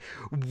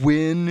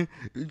when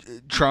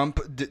Trump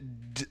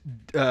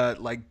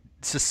like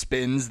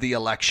suspends the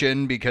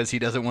election because he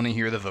doesn't want to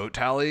hear the vote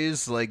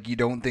tallies, like, you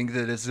don't think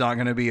that it's not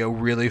going to be a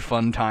really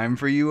fun time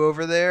for you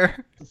over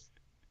there?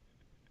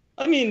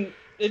 I mean,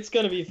 it's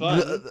gonna be fun.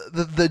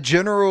 The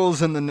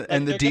generals and the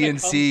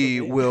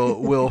DNC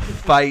will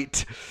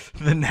fight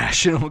the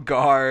National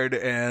Guard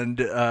and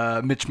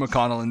Mitch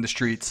McConnell in the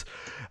streets.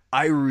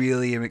 I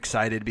really am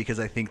excited because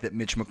I think that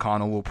Mitch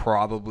McConnell will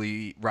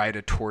probably ride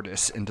a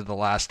tortoise into the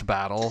last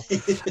battle,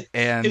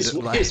 and his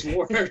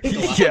wardle,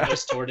 yeah,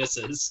 those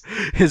tortoises,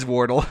 his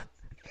wardle.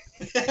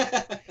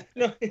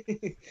 No,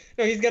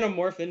 he's gonna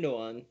morph into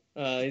one.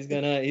 He's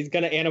gonna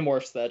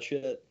anamorphs that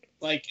shit.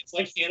 It's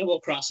like Hannibal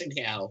crossing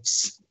the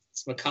Alps.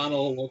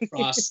 McConnell will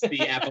cross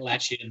the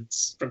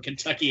Appalachians from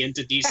Kentucky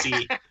into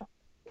DC.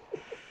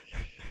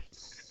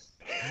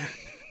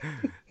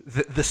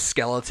 The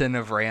skeleton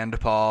of Rand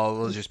Paul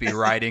will just be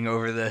riding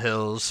over the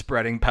hills,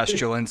 spreading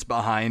pestilence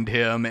behind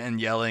him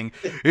and yelling,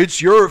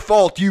 "It's your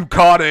fault you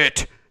caught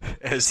it!"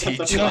 As he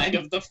the flag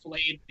of the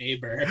flayed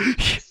neighbor.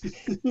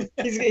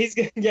 he's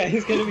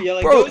gonna be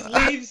yelling, Bro, "Those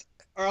leaves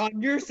are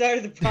on your side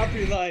of the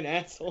property line,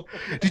 asshole."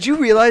 Did you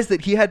realize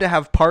that he had to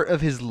have part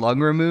of his lung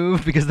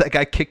removed because that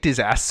guy kicked his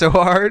ass so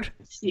hard?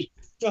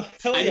 Oh,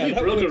 hell yeah, he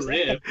broke a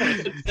rib.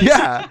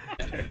 Yeah.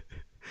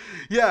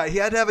 Yeah, he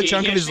had to have a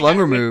chunk of his lung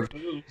removed.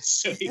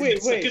 So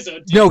Wait.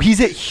 No,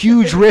 he's at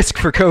huge risk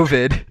for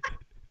COVID.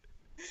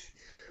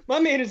 My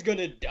man is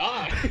gonna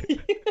die.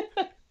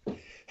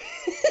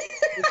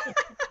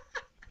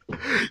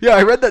 Yeah,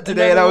 I read that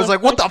today and I was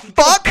like, what the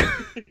fuck?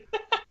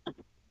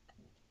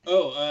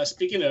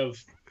 Speaking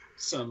of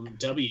some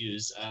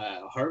W's,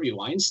 Harvey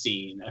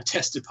Weinstein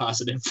tested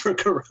positive for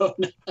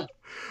corona.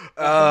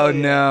 Oh,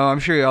 no, I'm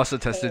sure he also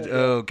tested.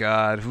 Oh,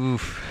 God.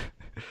 Oof.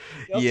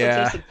 He also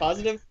tested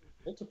positive for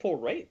multiple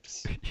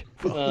rapes.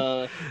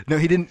 No,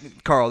 he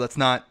didn't. Carl, that's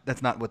not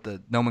what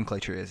the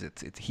nomenclature is.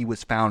 It's he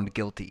was found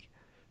guilty.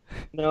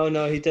 No,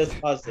 he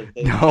tested positive.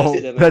 No,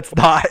 that's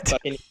not.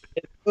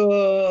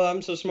 Oh,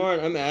 I'm so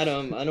smart. I'm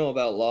Adam. I know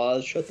about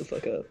laws. Shut the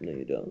fuck up. No,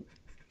 you don't.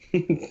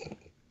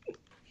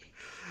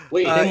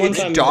 Wait,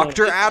 it's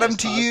Dr. Adam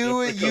to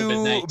you, you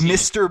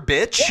Mr.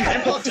 Bitch?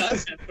 Yeah, well,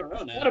 does have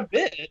corona. Not a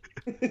bit.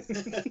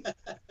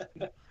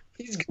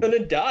 He's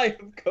gonna die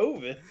of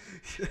COVID.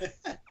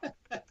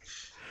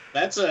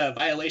 That's a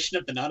violation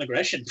of the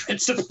non-aggression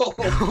principle.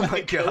 Oh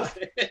my God.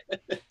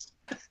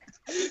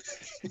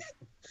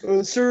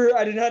 Sir,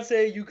 I did not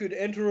say you could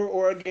enter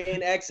or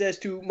gain access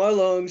to my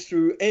lungs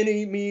through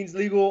any means,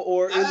 legal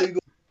or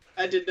illegal.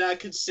 I did not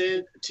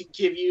consent to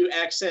give you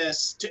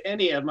access to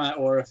any of my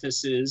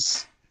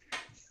orifices.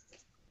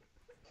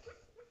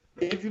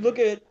 If you look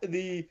at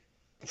the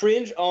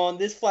fringe on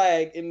this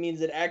flag, it means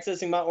that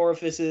accessing my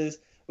orifices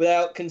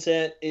without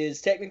consent is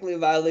technically a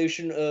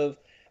violation of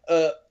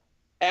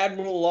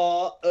admiral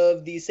law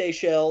of the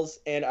Seychelles,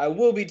 and I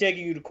will be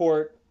taking you to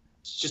court.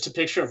 It's just a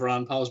picture of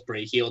Ron Paul's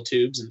brachial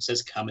tubes and it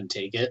says, "Come and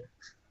take it."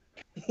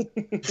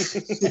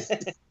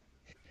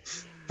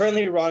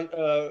 Apparently,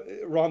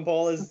 Ron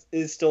Paul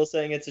is still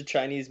saying it's a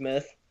Chinese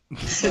myth.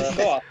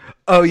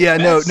 Oh yeah,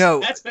 no.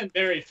 That's been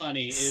very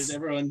funny. Is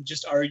everyone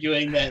just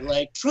arguing that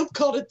Trump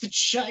called it the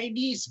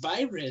Chinese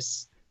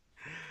virus?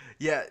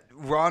 Yeah,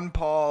 Ron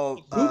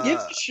Paul. Who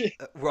gives a shit?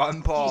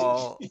 Ron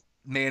Paul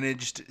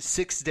managed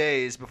 6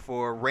 days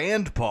before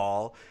Rand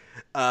Paul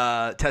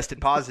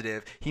tested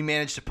positive. He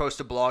managed to post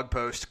a blog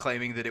post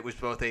claiming that it was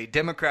both a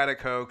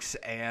Democratic hoax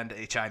and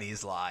a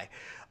Chinese lie.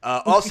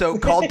 Also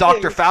called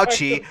Dr.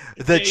 Fauci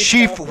the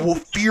chief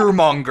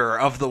fearmonger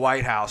of the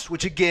White House,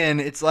 which again,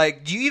 it's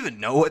like, do you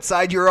even know what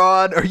side you're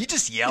on? Are you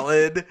just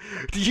yelling?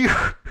 Do you?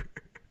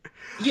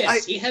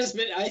 Yes, he has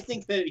been. I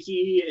think that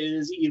he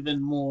is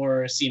even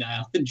more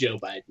senile than Joe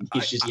Biden.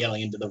 He's just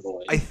yelling into the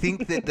void. I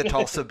think that the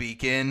Tulsa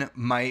Beacon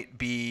might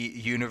be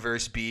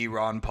Universe B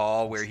Ron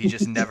Paul, where he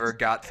just never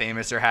got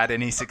famous or had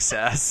any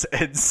success.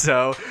 And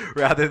so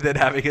rather than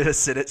having a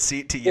Senate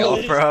seat to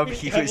yell from,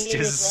 he was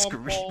just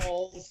screaming.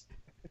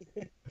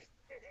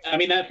 I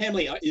mean, that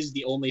family is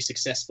the only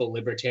successful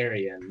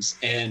libertarians,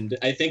 and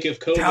I think if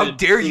COVID... How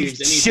dare you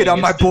shit on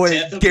my boy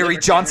Gary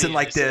Johnson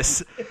like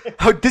this?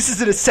 This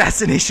is an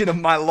assassination of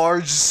my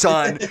large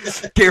son,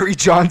 Gary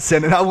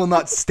Johnson, and I will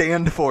not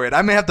stand for it.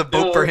 I may have to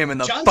vote for him in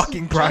the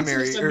fucking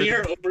primary. Johnson's a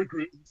mere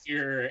overgroup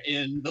here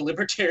in the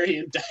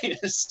libertarian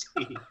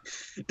dynasty.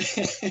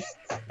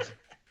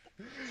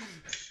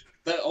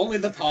 But only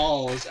the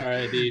Pauls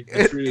are the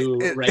true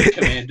right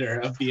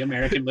commander of the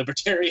American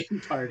Libertarian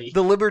Party.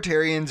 The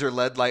Libertarians are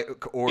led like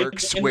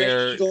orcs, in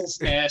where the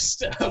Eagles'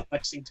 Nest of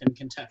Lexington,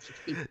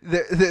 Kentucky.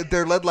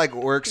 They're led like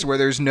orcs, where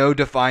there's no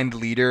defined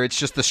leader. It's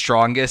just the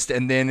strongest,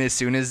 and then as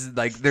soon as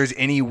there's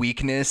any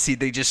weakness,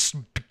 they just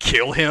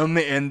kill him,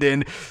 and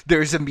then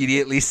there's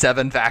immediately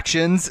 7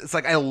 factions. It's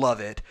like, I love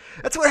it.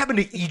 That's what happened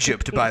to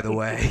Egypt, by the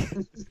way.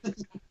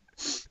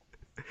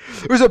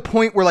 There was a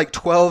point where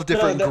 12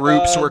 different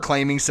groups were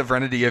claiming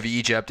sovereignty of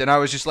Egypt, and I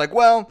was just like,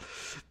 well,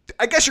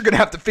 I guess you're going to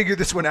have to figure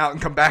this one out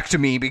and come back to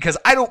me because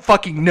I don't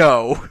fucking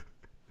know.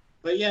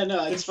 But yeah,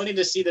 no, it's funny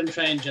to see them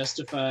try and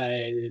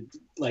justify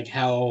like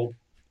how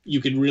you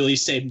could really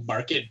say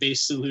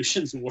market-based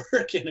solutions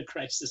work in a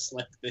crisis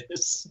like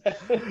this.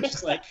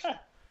 Just like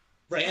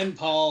Rand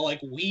Paul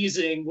like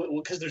wheezing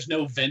because there's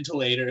no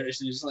ventilators.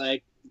 He's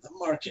like, the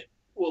market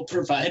will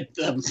provide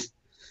them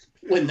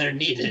when they're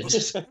needed.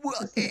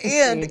 Well,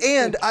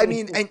 and I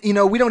mean, and you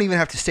know, we don't even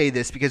have to say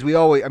this because we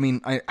always. I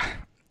mean, I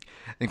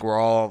think we're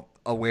all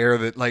aware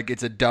that like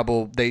it's a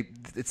double.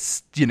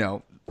 It's you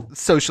know,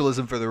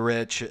 socialism for the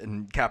rich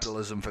and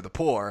capitalism for the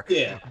poor.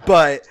 Yeah,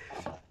 but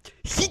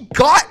he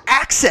got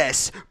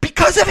access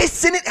because of his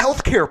Senate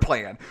healthcare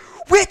plan,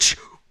 which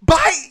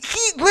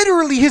he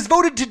literally has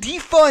voted to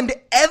defund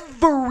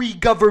every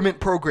government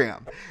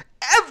program.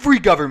 Every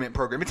government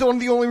program. It's one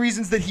of the only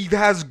reasons that he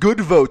has good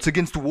votes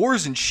against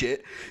wars and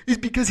shit is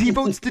because he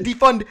votes to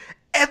defund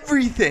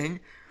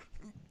everything,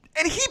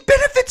 and he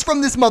benefits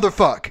from this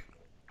motherfucker.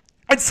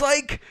 It's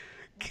like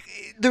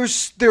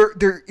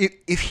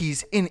if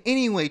he's in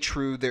any way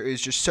true, there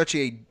is just such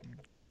a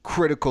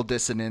critical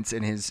dissonance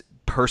in his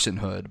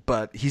personhood,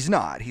 but he's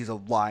not. He's a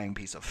lying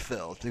piece of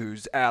filth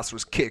whose ass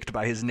was kicked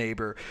by his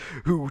neighbor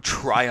who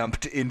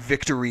triumphed in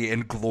victory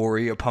and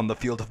glory upon the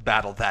field of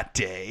battle that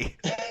day.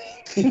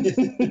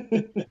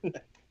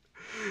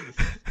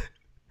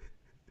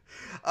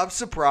 I'm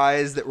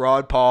surprised that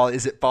Ron Paul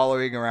isn't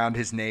following around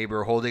his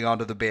neighbor, holding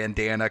onto the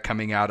bandana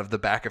coming out of the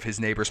back of his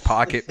neighbor's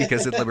pocket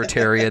because in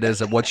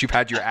libertarianism, once you've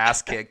had your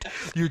ass kicked,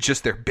 you're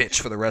just their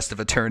bitch for the rest of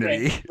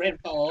eternity. Rand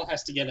Paul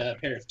has to get a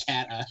pair of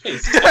cat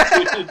eyes.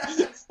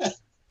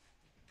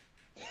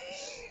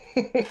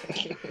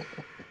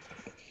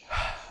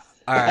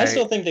 I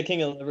still think the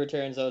king of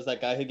libertarians though is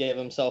that guy who gave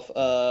himself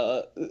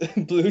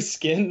blue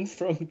skin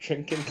from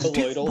drinking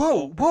colloidal.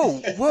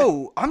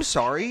 Whoa! I'm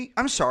sorry,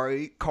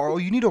 Carl.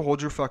 You need to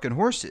hold your fucking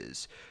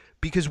horses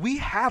because we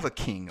have a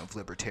king of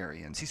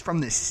libertarians. He's from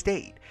this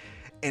state.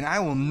 And I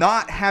will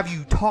not have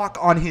you talk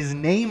on his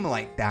name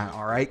like that,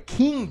 all right?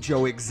 King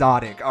Joe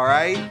Exotic, all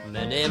right?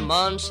 Many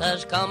months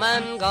has come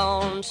and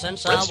gone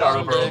since Red Star I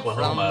over wandered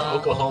Oklahoma, from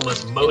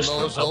Oklahoma's most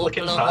those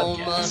Republican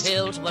Oklahoma podcast.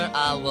 hills where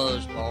I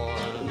was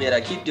born. Yet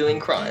I keep doing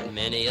crime.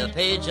 Many a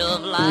page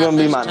of life gonna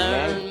be has my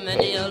turned, man.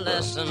 many a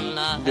lesson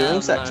I Doing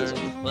have sexism.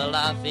 learned. Well,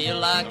 I feel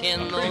like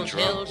in those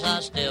hills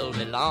I still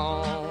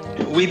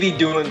belong. We be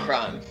doing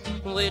crime.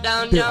 Way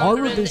down There are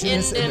yonder in the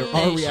revisionists and there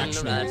are Indian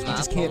reactionaries. Nation, We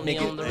just can't right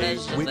make it on the a which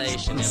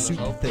reservation in pursuit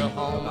those thing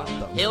Oklahoma about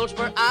them. hills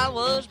where I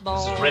was born.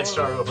 This is Red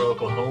Star over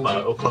Oklahoma,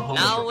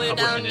 Oklahoma's Now we're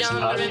down Republicanist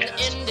yonder in the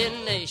podcast.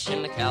 Indian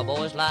Nation. The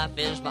cowboy's life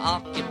is my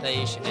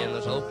occupation in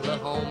those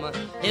Oklahoma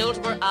hills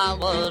where I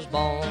was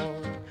born.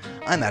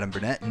 I'm Adam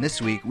Burnett, and this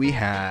week we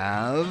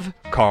have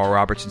Carl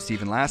Robertson,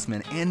 Stephen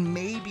Lastman, and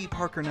maybe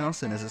Parker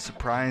Nelson as a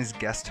surprise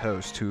guest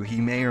host who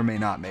he may or may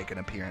not make an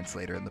appearance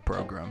later in the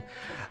program.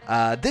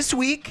 This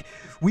week,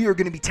 we are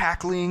going to be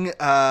tackling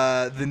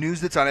the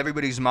news that's on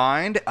everybody's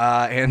mind,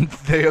 and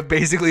the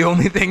basically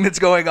only thing that's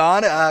going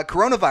on,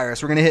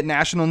 coronavirus. We're going to hit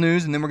national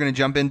news, and then we're going to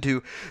jump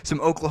into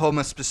some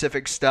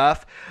Oklahoma-specific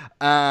stuff.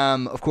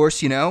 Of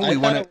course, you know, we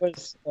want to...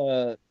 it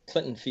was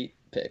Clinton feet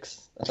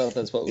pics. I thought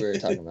that's what we were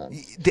talking about.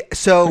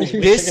 So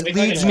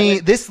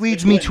this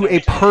leads me to a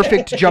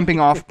perfect jumping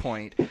off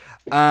point.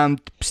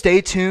 Stay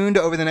tuned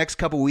over the next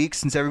couple weeks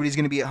since everybody's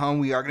going to be at home.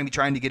 We are going to be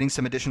trying to getting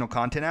some additional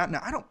content out.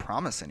 Now, I don't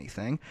promise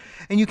anything,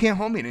 and you can't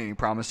hold me to any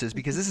promises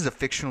because this is a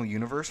fictional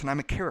universe and I'm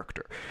a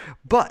character.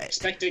 But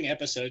Expecting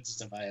episodes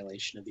is a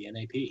violation of the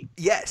NAP.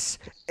 yes,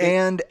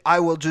 and I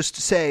will just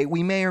say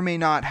we may or may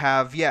not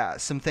have,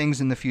 some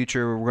things in the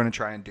future we're going to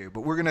try and do,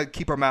 but we're going to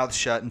keep our mouths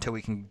shut until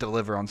we can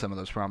deliver on some of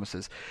those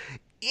promises.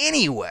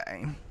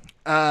 Anyway,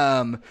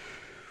 we're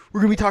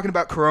going to be talking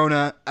about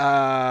Corona,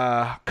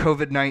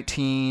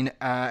 COVID-19,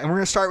 and we're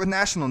going to start with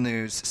national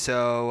news.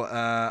 So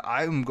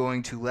I'm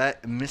going to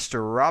let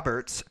Mr.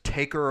 Roberts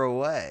take her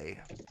away.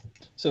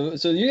 So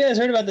you guys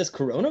heard about this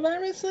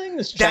coronavirus thing?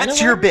 This China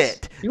That's your virus?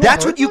 bit. You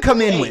That's heard what you about come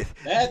that? in with.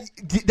 That-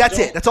 That's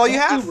it. That's all you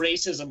don't have? do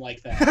racism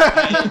like that.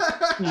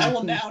 I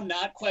will now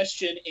not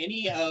question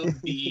any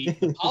of the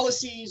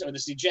policies or the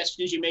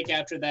suggestions you make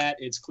after that.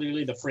 It's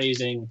clearly the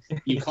phrasing.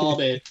 You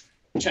called it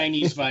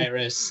Chinese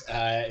virus.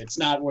 It's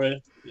not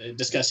worth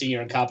discussing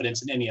your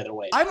incompetence in any other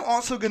way. I'm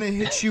also going to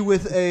hit you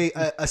with a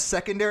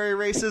secondary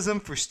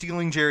racism for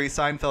stealing Jerry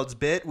Seinfeld's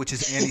bit, which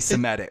is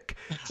anti-Semitic.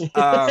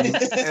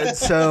 And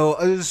so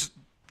I was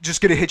just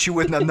going to hit you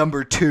with a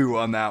number 2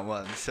 on that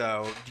one.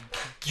 So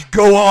you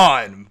go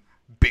on,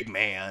 big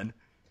man.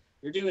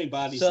 You're doing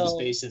bodies in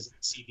spaces.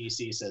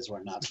 CDC says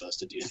we're not supposed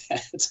to do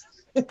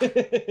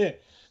that.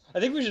 I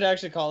think we should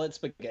actually call it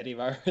spaghetti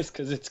virus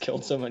because it's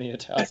killed so many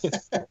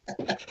Italians.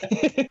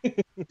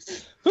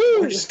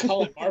 Or just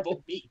call it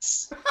marbled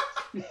meats.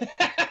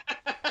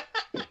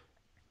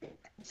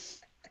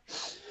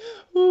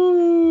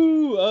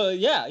 Ooh,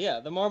 yeah.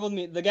 The marbled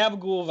meat, the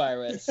gabagool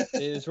virus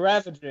is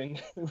ravaging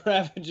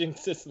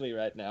Sicily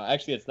right now.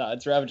 Actually, it's not.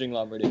 It's ravaging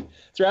Lombardy.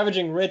 It's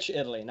ravaging rich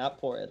Italy, not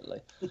poor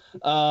Italy.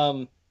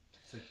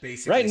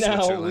 Basically Right now,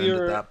 Switzerland we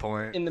are at that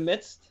point. in the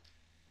midst.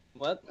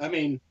 What? I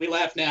mean, we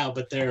laugh now,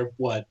 but they're,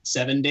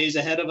 7 days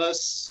ahead of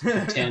us?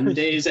 10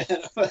 days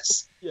ahead of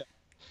us?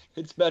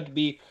 It's about to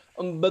be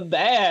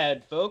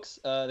bad, folks.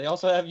 They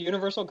also have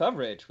universal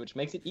coverage, which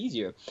makes it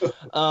easier. We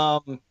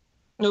are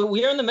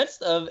in the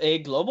midst of a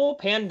global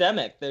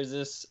pandemic. There's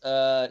this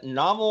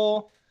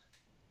novel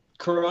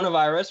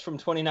coronavirus from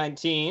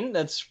 2019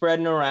 that's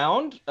spreading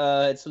around.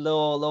 It's a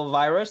little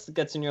virus that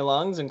gets in your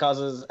lungs and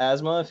causes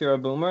asthma if you're a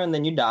boomer, and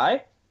then you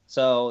die.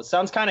 So it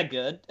sounds kind of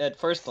good at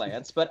first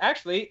glance, but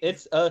actually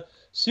it's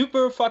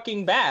super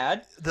fucking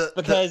bad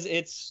because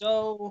it's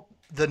so...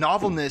 The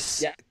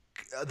novelness... Yeah.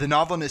 The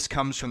novelness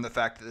comes from the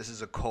fact that this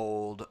is a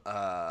cold,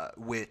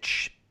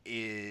 which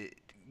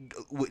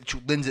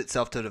lends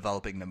itself to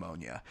developing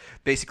pneumonia.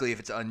 Basically, if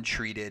it's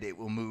untreated, it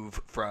will move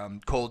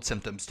from cold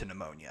symptoms to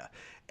pneumonia.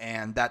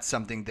 And that's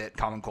something that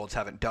common colds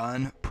haven't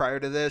done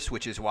prior to this,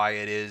 which is why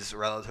it is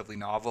relatively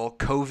novel.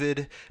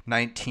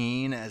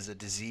 COVID-19 as a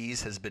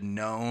disease has been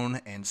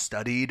known and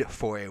studied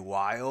for a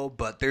while,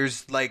 but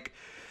there's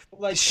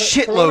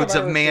shitloads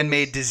of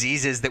man-made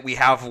diseases that we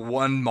have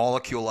one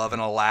molecule of in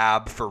a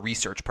lab for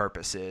research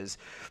purposes.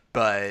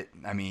 But,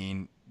 I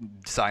mean,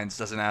 science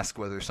doesn't ask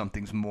whether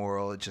something's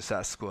moral. It just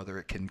asks whether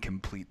it can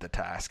complete the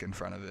task in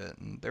front of it.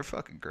 And they're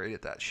fucking great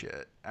at that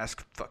shit.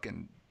 Ask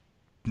fucking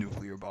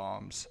nuclear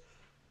bombs.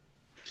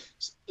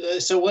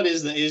 So what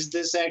is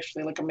this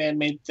actually like a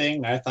man-made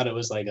thing? I thought it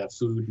was like a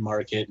food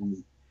market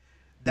and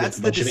that's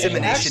the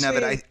dissemination of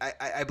it.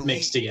 I believe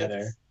mixed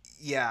together.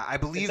 Yeah, I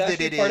believe it's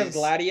that it part is of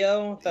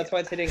Gladio. That's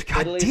why it's hitting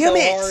God Italy damn so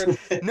it!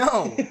 hard.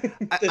 No,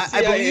 The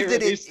I believe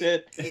that released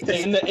it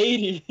in the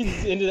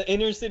 80s into the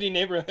inner city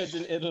neighborhoods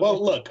in Italy.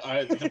 Well, look,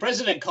 the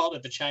president called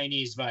it the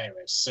Chinese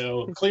virus,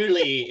 so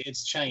clearly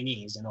it's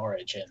Chinese in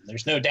origin.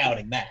 There's no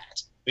doubting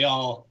that. We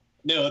all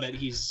know that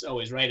he's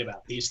always right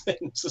about these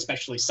things,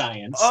 especially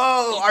science.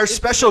 Oh, our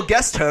special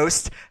guest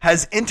host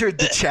has entered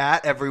the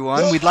chat,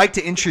 everyone. We'd like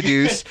to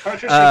introduce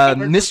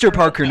Mr.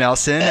 Parker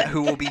Nelson,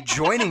 who will be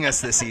joining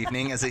us this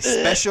evening as a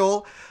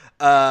special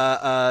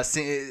a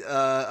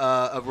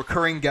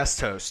recurring guest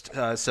host.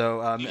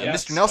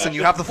 Mr. Nelson,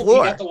 you have the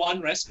floor. You got the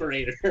one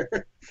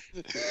respirator.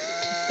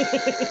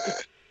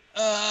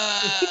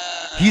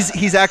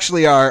 He's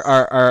actually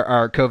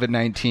our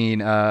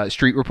COVID-19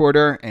 street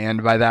reporter,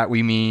 and by that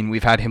we mean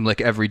we've had him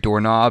lick every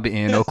doorknob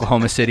in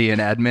Oklahoma City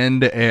and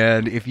Edmond,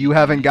 and if you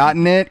haven't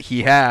gotten it,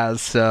 he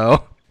has.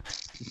 So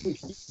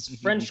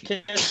French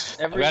kiss.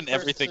 I've gotten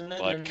everything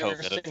but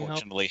COVID,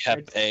 unfortunately.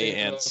 Hep A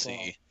and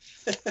C.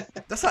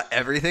 That's not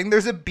everything.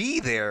 There's a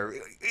B there.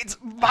 It's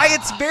by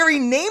its very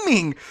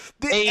naming.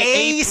 The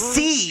A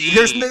C.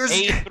 There's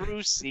A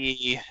through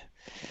C.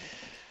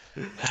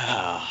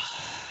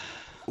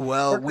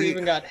 Well, we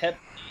even got Hep.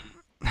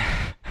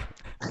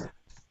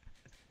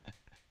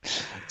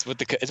 It's what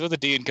the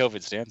D in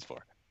COVID stands for.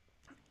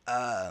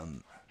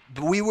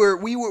 But we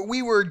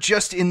were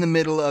just in the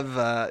middle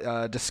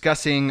of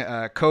discussing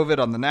COVID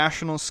on the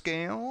national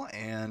scale,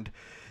 and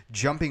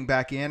jumping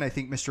back in, I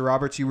think Mr.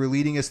 Roberts, you were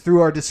leading us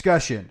through our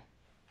discussion.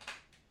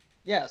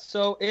 Yeah,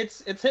 so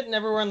it's hitting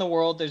everywhere in the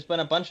world. There's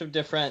been a bunch of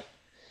different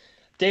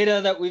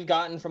data that we've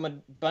gotten from a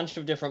bunch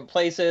of different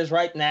places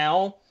right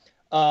now.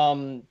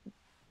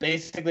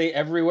 Basically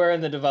everywhere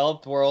in the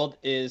developed world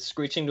is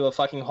screeching to a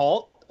fucking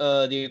halt.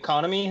 The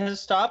economy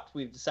has stopped.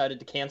 We've decided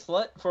to cancel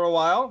it for a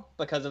while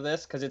because of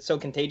this, because it's so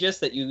contagious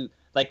that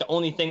the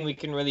only thing we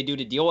can really do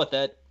to deal with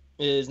it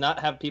is not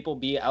have people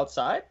be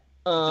outside.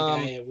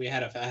 We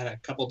had a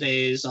couple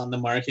days on the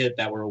market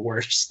that were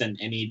worse than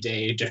any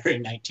day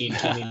during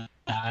 1929.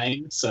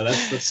 So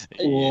that's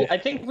cool. I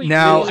think we we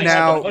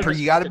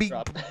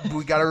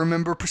gotta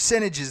remember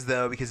percentages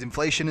though, because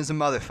inflation is a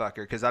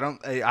motherfucker. Because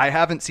I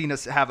haven't seen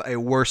us have a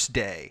worse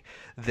day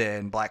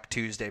than Black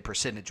Tuesday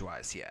percentage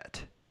wise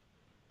yet.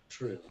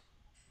 True.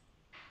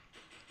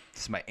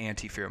 This is my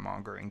anti-fear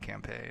mongering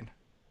campaign.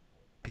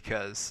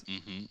 Because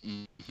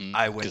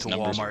I went to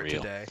Walmart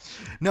today.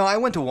 No, I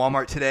went to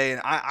Walmart today,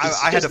 and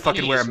I had to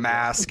fucking wear a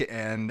mask,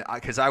 and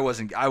because I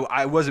wasn't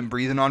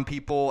breathing on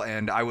people,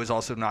 and I was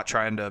also not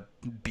trying to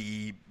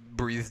be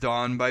breathed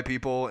on by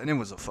people, and it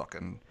was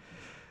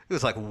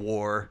like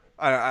war.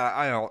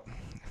 I'm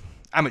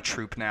a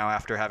troop now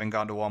after having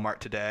gone to Walmart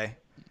today.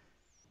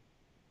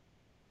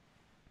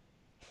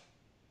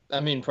 I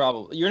mean,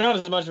 probably. You're not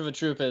as much of a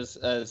troop as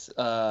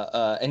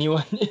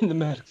anyone in the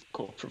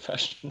medical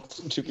profession,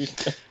 to be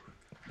fair.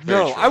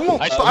 No, I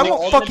won't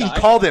fucking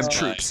call them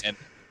troops.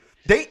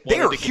 They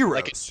are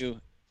heroes.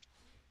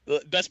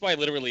 Best Buy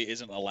literally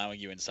isn't allowing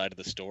you inside of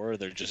the store.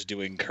 They're just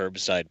doing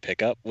curbside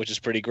pickup, which is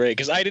pretty great.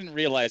 Because I didn't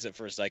realize at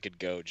first I could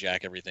go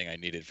jack everything I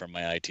needed from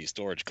my IT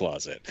storage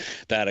closet.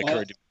 That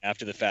occurred to me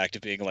after the fact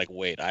of being like,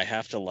 wait, I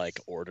have to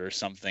order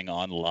something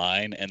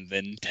online and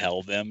then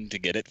tell them to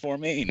get it for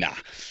me? Nah.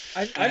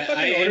 I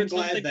fucking ordered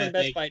something from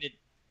Best Buy.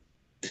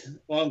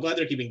 Well, I'm glad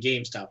they're keeping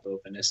GameStop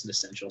open as an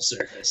essential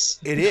service.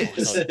 It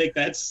is. I think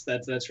that's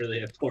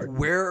really important.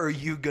 Where are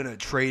you gonna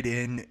trade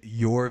in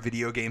your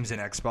video games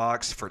and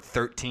Xbox for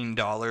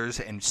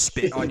 $13 and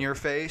spit on your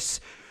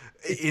face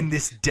in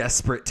this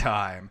desperate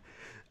time?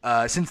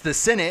 Since the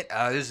Senate,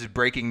 this is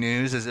breaking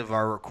news as of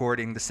our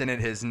recording, the Senate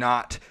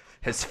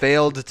has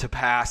failed to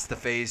pass the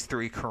Phase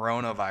 3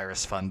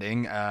 coronavirus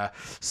funding.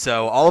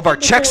 So all of our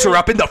checks are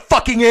up in the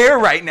fucking air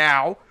right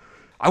now.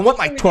 I want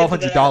my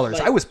 $1,200.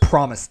 I was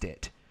promised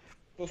it.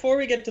 Before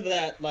we get to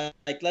that,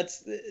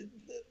 let's.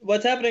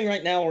 What's happening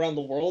right now around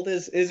the world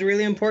is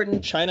really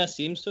important. China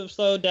seems to have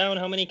slowed down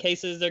how many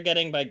cases they're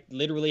getting by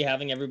literally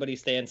having everybody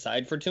stay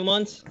inside for 2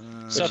 months,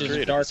 which is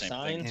a dark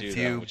sign. If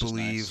you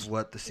believe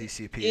what the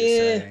CCP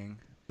is saying,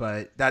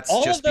 but that's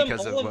just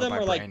because of what my brain is. All of them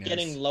are like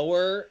getting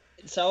lower.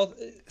 South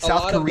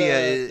Korea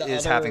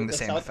is having the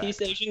same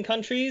Southeast effect. Asian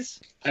countries.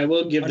 I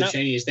will give the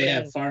Chinese, they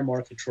have far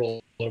more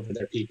control over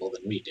their people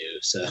than we do,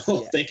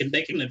 so they can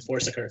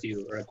enforce a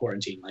curfew or a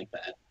quarantine like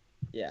that.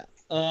 Yeah.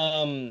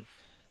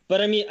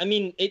 But I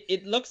mean,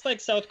 it looks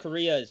like South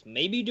Korea is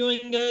maybe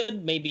doing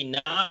good, maybe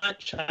not.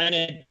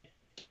 China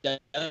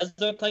does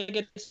look like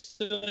it's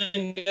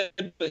doing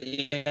good, but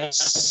yeah.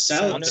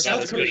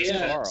 South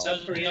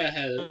Korea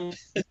has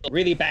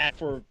really bad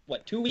for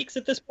 2 weeks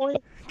at this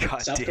point.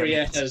 South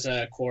Korea has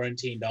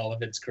quarantined all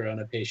of its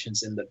corona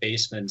patients in the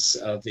basements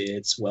of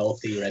its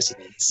wealthy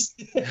residents.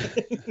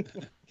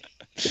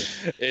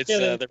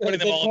 They're putting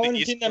them all in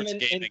the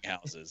esports gaming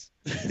houses.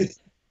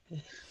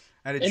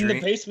 In the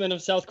basement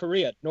of South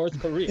Korea, North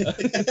Korea.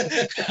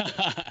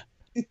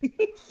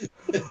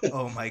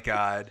 Oh my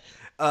God.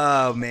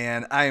 Oh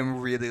man, I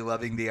am really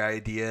loving the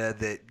idea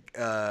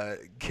that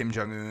Kim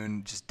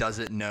Jong-un just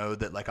doesn't know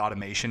that like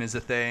automation is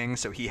a thing,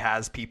 so he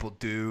has people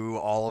do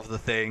all of the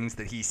things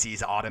that he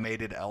sees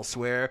automated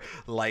elsewhere,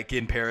 like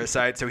in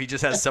Parasite. So he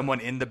just has someone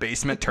in the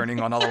basement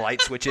turning on all the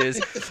light switches,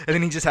 and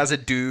then he just has a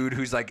dude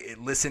who's like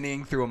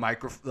listening through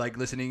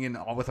listening in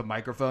with a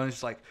microphone.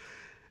 It's like,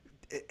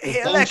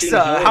 hey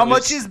Alexa, how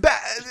much is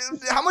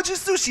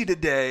sushi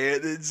today?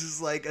 It's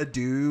just like a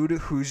dude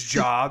whose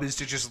job is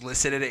to just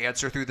listen and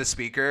answer through the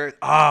speaker.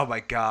 Oh my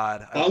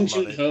God. Bong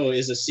Joon-ho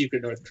is a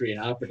secret North Korean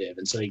operative,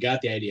 and so he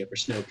got the idea for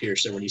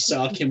Snowpiercer when he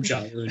saw Kim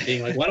Jong-un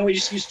being like, why don't we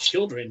just use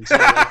children to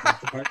like,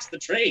 the parts of the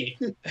train?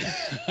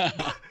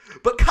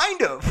 But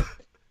kind of.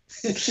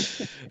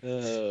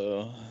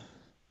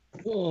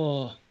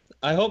 Oh,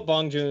 I hope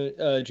Bong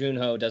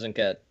Joon-ho doesn't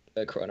get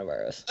the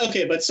coronavirus.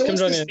 Okay, but so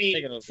what's this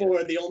mean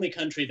for the only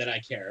country that I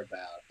care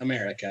about,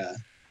 America,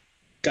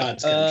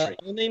 God's country?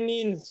 Only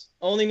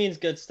means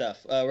good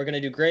stuff. We're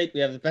gonna do great. We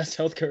have the best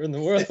healthcare in the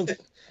world.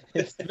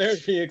 It's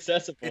very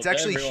accessible. It's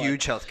actually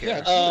huge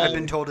healthcare. Yeah. I've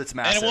been told it's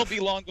massive. And it won't be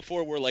long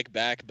before we're like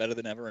back better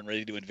than ever and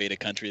ready to invade a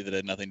country that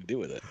had nothing to do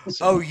with it.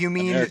 So, oh, you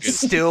mean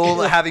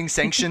still having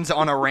sanctions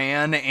on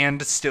Iran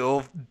and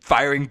still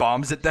firing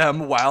bombs at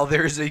them while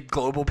there's a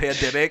global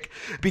pandemic?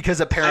 Because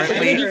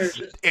apparently we're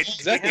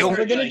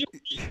gonna do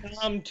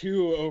Vietnam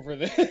 2 over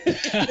there.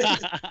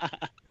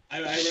 I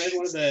read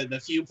one of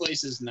the few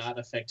places not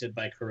affected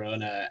by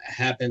corona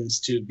happens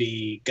to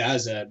be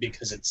Gaza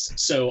because it's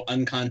so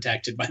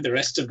uncontacted by the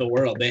rest of the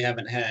world. They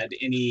haven't had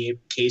any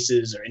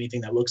cases or anything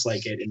that looks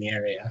like it in the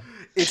area.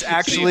 It's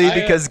actually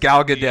because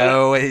Gal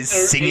Gadot is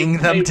singing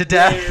them to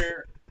death.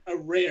 A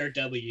rare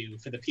W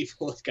for the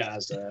people of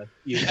Gaza.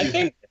 I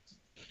think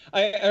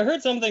I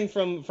heard something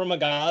from a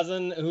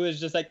Gazan who was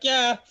just like,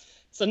 yeah,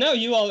 so now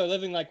you all are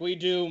living like we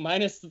do,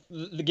 minus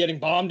the getting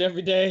bombed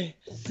every day.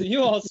 So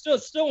you all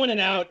still winning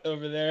out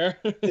over there.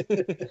 I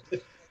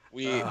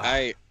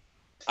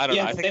don't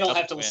know. I think they don't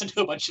have to listen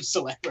to a bunch of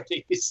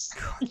celebrities.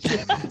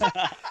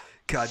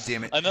 God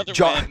damn it. Another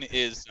win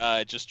is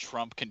just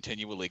Trump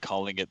continually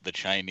calling it the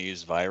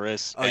Chinese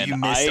virus. Oh, and you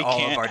missed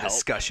all of our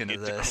discussion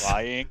of this.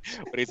 Crying,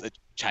 but it's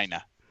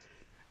China.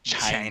 It's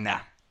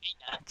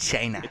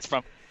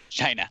from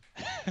China.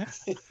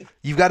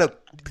 You've got to.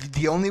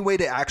 The only way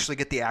to actually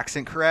get the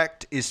accent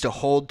correct is to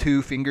hold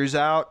 2 fingers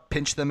out,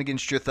 pinch them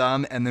against your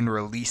thumb, and then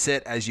release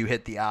it as you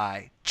hit the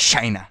I.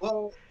 China.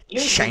 Well,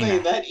 China.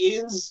 That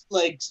is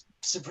like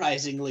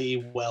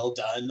surprisingly well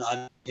done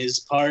on his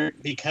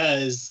part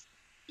because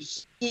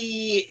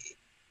he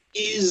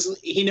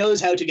knows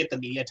how to get the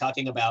media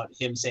talking about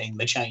him saying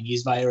the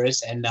Chinese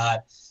virus and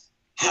not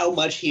how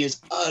much he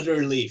has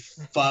utterly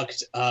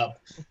fucked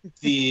up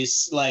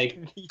this like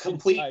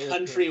complete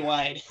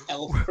countrywide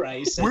health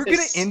crisis. We're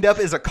gonna end up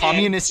as a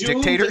communist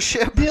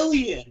dictatorship.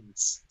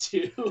 Billions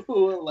to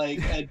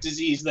like a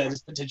disease that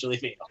is potentially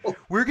fatal.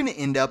 We're gonna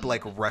end up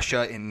like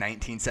Russia in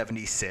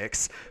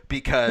 1976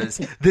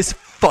 because this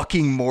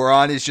fucking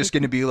moron is just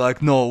gonna be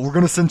like, no, we're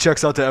gonna send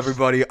checks out to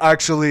everybody.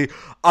 Actually,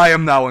 I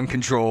am now in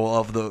control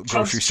of the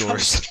grocery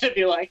stores. Trump's gonna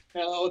be like,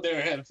 no,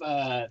 there have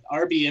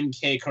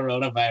RBMK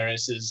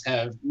coronaviruses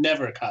have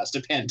never caused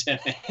a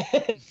pandemic.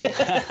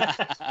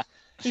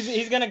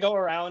 He's gonna go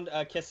around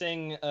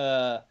kissing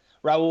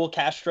Raul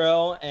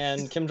Castro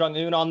and Kim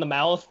Jong-un on the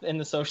mouth in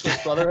the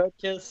Socialist Brotherhood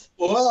kiss.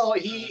 Well,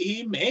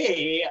 he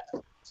may.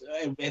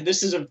 And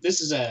this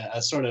is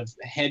a sort of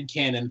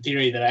headcanon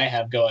theory that I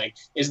have going,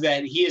 is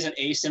that he is an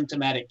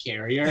asymptomatic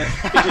carrier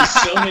because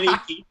so many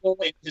people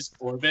in his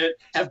orbit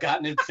have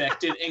gotten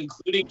infected,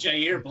 including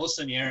Jair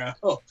Bolsonaro.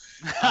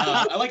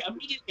 Like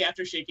immediately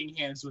after shaking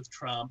hands with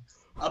Trump,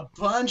 A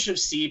bunch of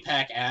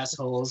CPAC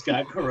assholes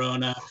got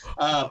corona.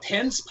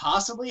 Pence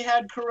possibly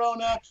had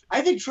corona.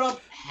 I think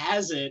Trump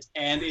has it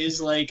and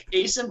is like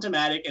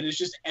asymptomatic, and it's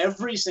just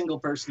every single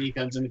person he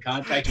comes into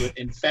contact with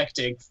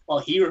infecting while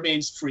he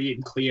remains free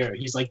and clear.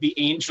 He's like the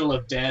angel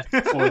of death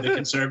for the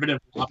conservative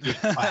lobbying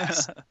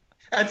class.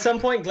 At some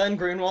point, Glenn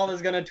Greenwald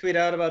is going to tweet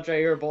out about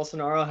Jair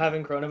Bolsonaro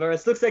having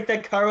coronavirus. Looks like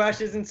that car wash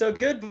isn't so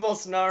good,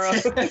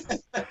 Bolsonaro.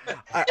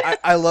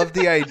 I love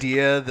the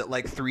idea that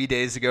like 3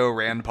 days ago,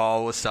 Rand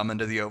Paul was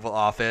summoned to the Oval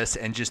Office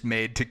and just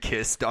made to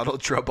kiss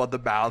Donald Trump on the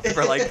mouth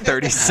for like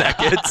 30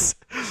 seconds.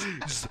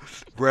 Just,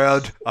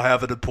 Rand, I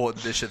have an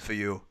important mission for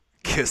you.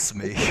 Kiss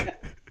me.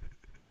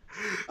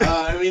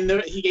 I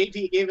mean, he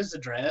gave his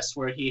address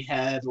where he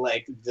had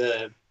like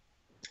the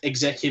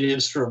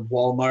executives from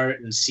Walmart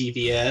and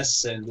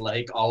CVS and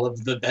like all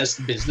of the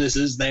best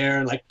businesses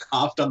there like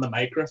coughed on the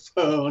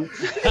microphone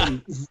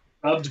and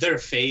rubbed their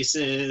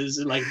faces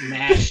and like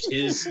mashed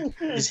his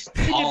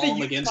palm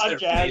against their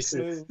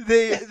faces.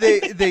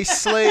 They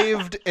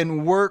slaved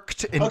and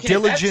worked and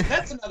diligent.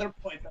 That's another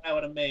point that I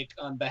want to make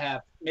on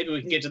behalf. Maybe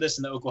we can get to this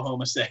in the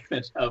Oklahoma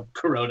segment of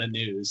Corona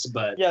news,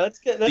 but yeah, let's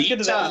get to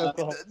that in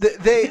Oklahoma.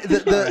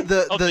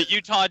 The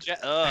Utah.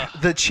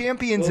 The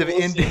champions of We'll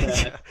see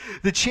India,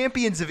 the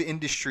champions of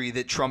industry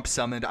that Trump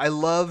summoned. I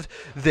loved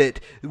that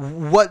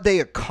what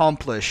they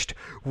accomplished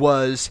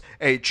was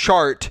a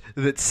chart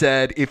that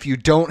said, if you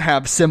don't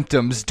have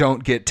symptoms,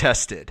 don't get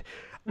tested.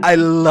 I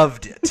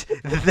loved it.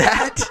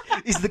 That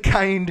is the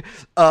kind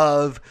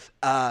of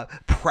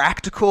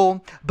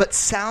practical but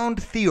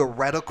sound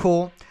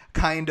theoretical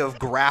kind of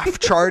graph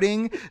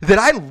charting that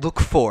I look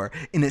for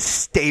in a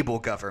stable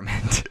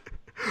government.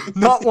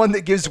 Not one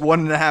that gives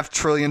 $1.5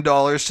 trillion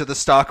to the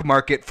stock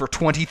market for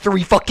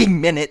 23 fucking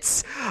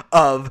minutes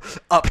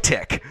of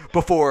uptick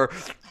before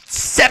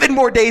 7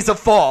 more days of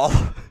fall.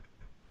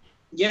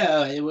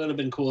 yeah, it would have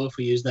been cool if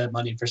we used that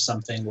money for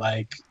something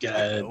like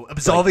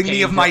absolving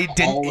me of my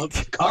all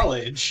of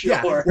college.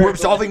 Yeah, or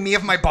absolving me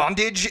of my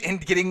bondage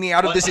and getting me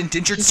out of this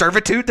indentured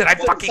servitude that I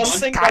fucking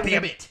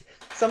goddamn it.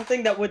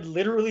 Something that would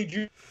literally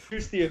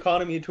juice the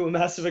economy to a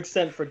massive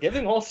extent,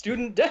 forgiving all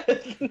student debt.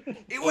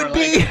 It or would like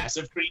be a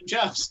massive green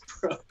jobs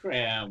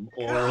program,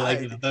 or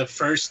like the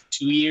first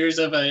 2 years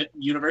of a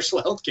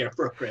universal healthcare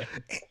program.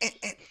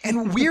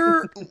 and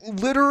we're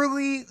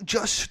literally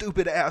just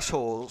stupid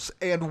assholes,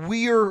 and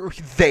we're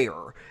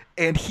there.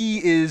 And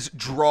he is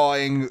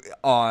drawing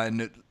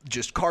on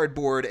just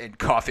cardboard and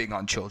coughing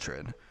on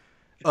children.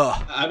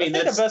 Ugh. I mean, I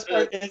think that's the best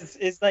part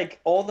is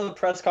like all the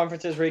press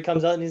conferences where he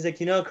comes out and he's like,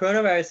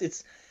 coronavirus,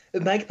 it's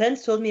Mike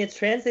Pence told me it's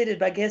translated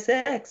by Guess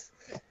X.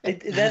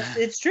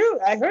 It's true.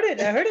 I heard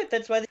it.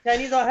 That's why the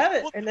Chinese all have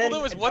it. Well, and then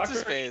there was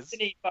what's-his-face.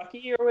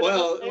 Bucky or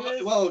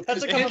whatever. well,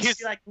 That's because come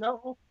be like,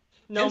 no,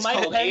 Pence Mike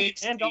called Pence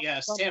AIDS and the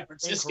Donald Trump San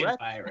Francisco incorrect.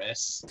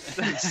 virus.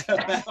 So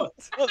that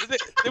was- Well,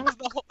 there was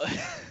the whole.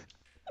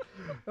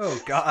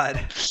 Oh,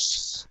 God.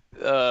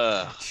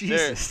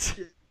 Jesus.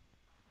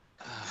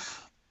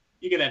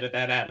 you can edit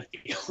that out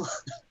if you want.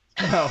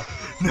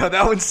 No,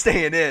 that one's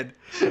staying in.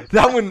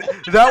 That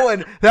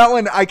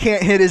one, I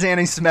can't hit as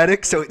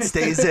anti-Semitic, so it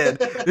stays in.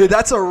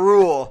 That's a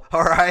rule,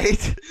 all right?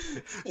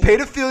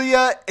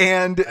 Pedophilia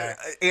and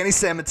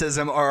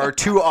anti-Semitism are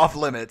two off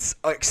limits,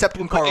 except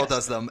when Carl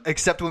does them.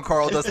 Except when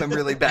Carl does them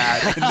really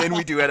bad, and then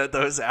we do edit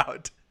those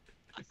out.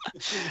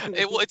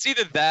 It's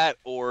either that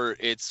or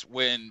it's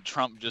when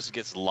Trump just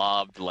gets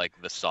lobbed like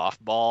the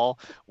softball,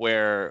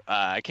 where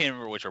I can't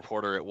remember which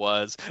reporter it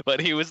was,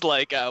 but he was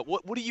like,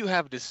 "What do you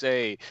have to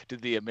say to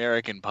the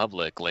American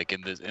public, like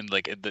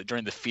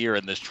during the fear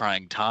in this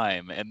trying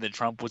time?" And then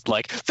Trump was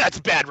like, "That's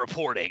bad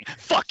reporting.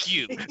 Fuck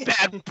you.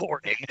 Bad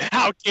reporting.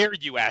 How dare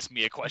you ask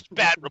me a question?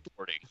 Bad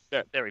reporting.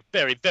 Very,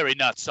 very, very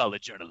not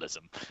solid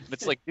journalism." And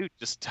it's like, dude,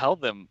 just tell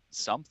them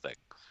something.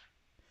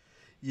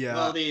 Yeah.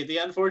 Well, the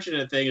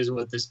unfortunate thing is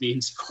what this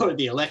means for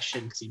the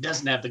election, because he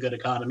doesn't have the good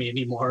economy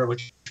anymore,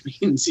 which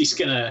means he's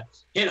going to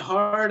hit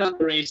hard on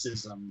the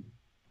racism.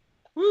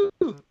 Woo!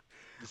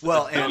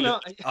 Well, and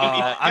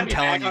I'm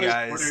telling you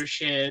guys. Border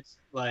shit,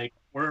 like,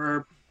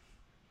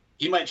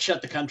 he might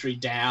shut the country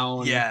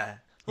down. Yeah.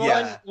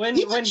 Well, Yeah.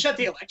 He might shut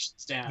the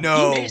elections down. He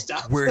No, may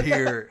stop. we're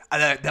here.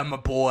 I'm a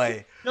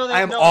boy. No, I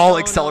am all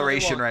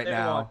acceleration right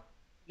now.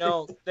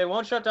 No, they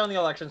won't shut down the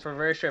elections for a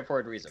very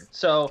straightforward reason.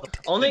 So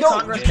only No,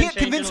 Congress you can't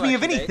can change convince an me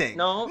of election date. anything.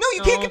 No,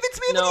 you can't convince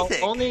me of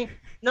anything. Only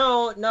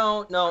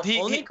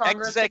He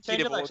Congress can change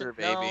executive election. order,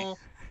 baby.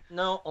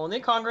 No, only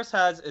Congress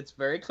has. It's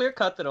very clear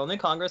cut that only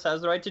Congress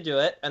has the right to do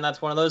it, and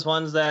that's one of those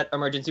ones that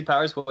emergency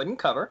powers wouldn't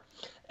cover.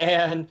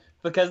 And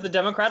because the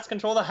Democrats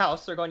control the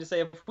House, they're going to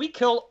say, if we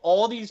kill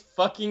all these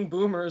fucking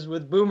boomers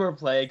with boomer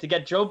plague to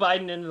get Joe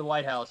Biden into the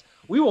White House,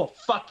 we will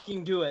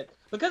fucking do it.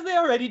 Because they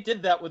already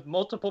did that with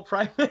multiple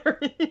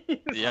primaries.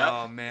 Yeah.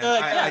 Oh man,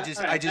 Like, I All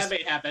just right, that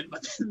may happen,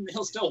 but then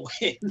they'll still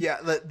win. yeah.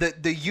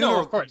 The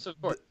No, of course.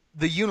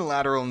 the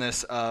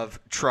unilateralness of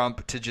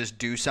Trump to just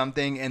do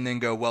something and then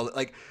go, well,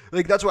 like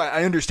that's why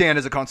I understand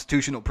as a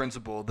constitutional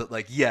principle that,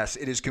 like, yes,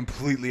 it is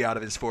completely out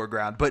of his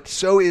foreground, but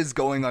so is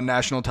going on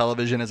national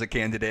television as a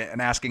candidate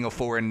and asking a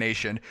foreign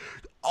nation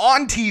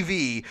on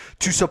TV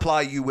to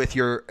supply you with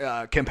your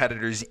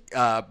competitors'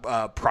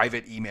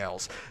 private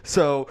emails.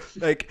 So,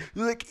 like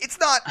it's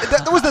not.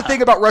 That was the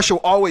thing about Russia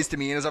always to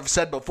me, and as I've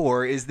said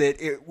before, is that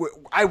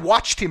I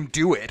watched him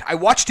do it. I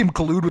watched him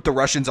collude with the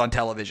Russians on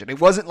television.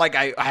 It wasn't like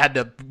I had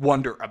to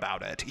wonder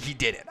about it. He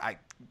did it. I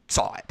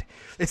saw it.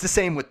 It's the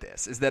same with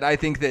this. Is that I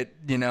think that,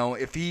 you know,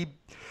 if he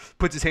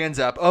puts his hands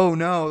up, oh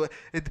no,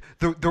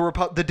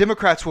 the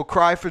Democrats will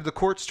cry for the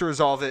courts to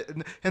resolve it,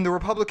 and the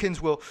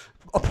Republicans will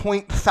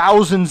appoint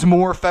thousands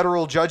more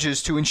federal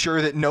judges to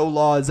ensure that no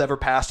law is ever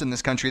passed in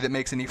this country that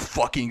makes any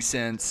fucking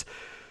sense.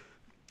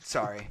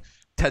 Sorry.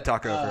 TED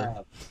Talk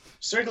over.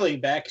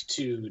 Circling back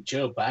to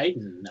Joe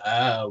Biden,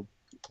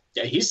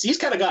 yeah, he's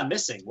kind of gone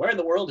missing. Where in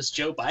the world is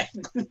Joe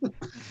Biden?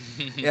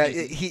 Yeah,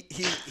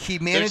 he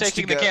managed They're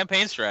taking to the go,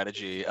 campaign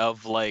strategy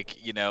of,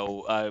 like, you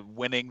know,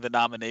 winning the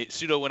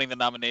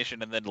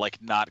nomination and then,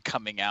 like, not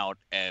coming out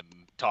and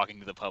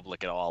talking to the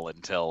public at all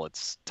until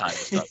it's time to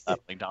start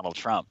battling Donald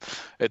Trump.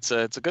 It's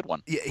a good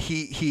one. Yeah,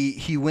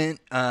 he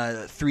went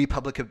 3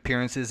 public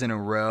appearances in a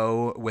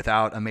row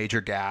without a major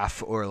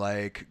gaffe or,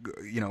 like,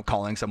 you know,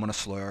 calling someone a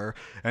slur,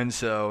 and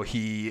so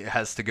he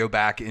has to go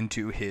back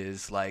into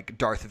his, like,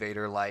 Darth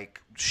Vader like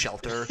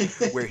shelter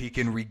where he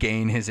can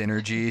regain his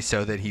energy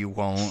so that he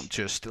won't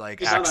just, like,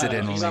 he's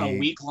accidentally. On a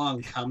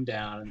week-long come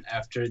down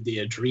after the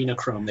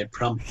adrenochrome they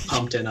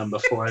pumped in him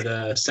before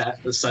the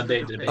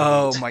Sunday debate.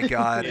 Oh my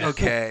God! Yeah.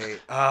 Okay,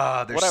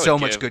 there's so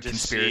much good to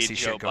conspiracy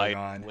Joe shit going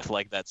Biden on with,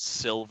 like, that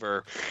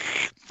silver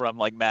from,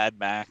 like, Mad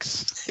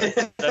Max.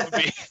 That would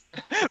be.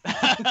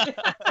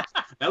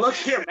 Now look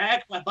here,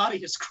 Mac. My body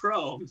is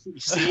chrome. You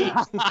see,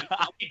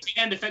 I'll be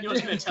damned if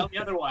anyone's going to tell me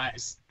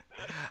otherwise.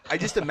 I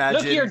just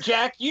imagine. Look here,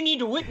 Jack. You need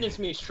to witness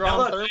me,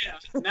 strong.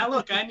 Now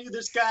look, I knew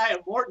this guy,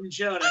 Morton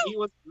Jonah. He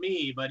wasn't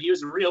me, but he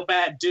was a real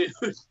bad dude.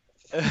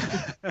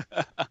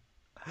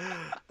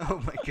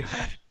 Oh my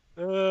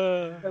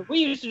God. We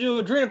used to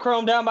do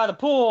adrenochrome down by the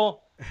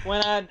pool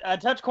when I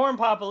touched Corn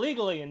Pop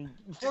illegally in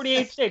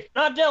 48 states.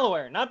 Not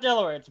Delaware.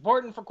 It's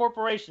important for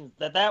corporations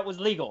that was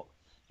legal.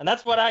 And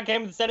that's what I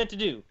came to the Senate to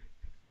do.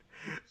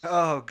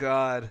 Oh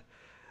God.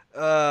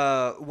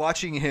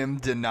 Watching him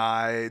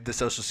deny the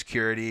Social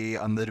Security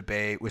on the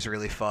debate was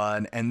really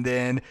fun, and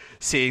then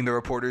seeing the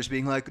reporters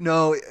being like,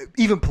 no,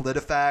 even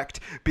PolitiFact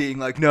being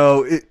like,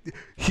 no,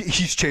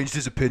 he's changed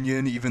his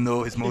opinion, even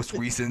though his most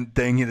recent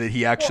thing that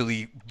he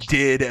actually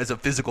did as a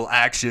physical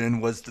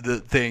action was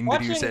the thing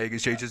that he was saying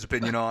he's changed his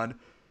opinion on.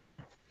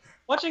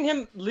 Watching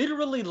him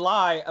literally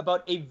lie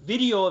about a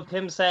video of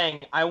him saying,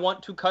 I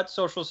want to cut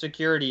Social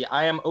Security,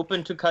 I am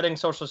open to cutting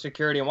Social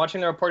Security, and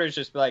watching the reporters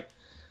just be like,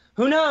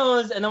 who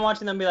knows? And then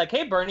watching them be like,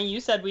 hey, Bernie, you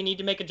said we need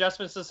to make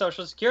adjustments to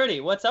Social Security.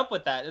 What's up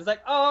with that? It's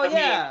like, oh,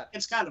 yeah. Mean,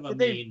 it's kind of a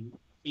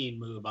mean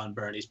move on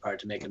Bernie's part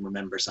to make him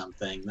remember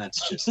something.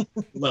 That's just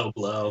low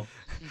blow.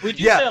 We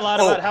do say a lot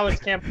about how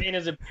his campaign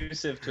is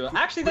abusive to him.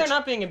 Actually, they're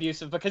not being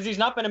abusive because he's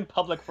not been in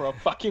public for a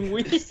fucking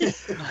week.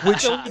 So we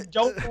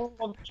don't know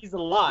if he's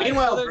alive.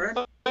 Meanwhile,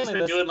 Bernie's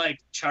been doing, like,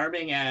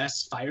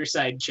 charming-ass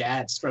fireside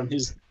chats from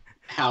his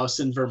house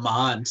in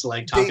Vermont,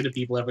 like talking to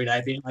people every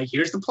night, being like,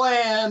 here's the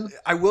plan.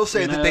 I will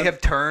say that they have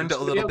turned a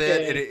little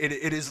bit.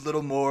 It is a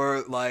little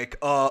more like,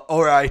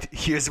 all right,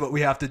 here's what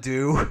we have to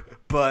do.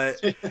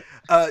 But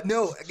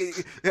no.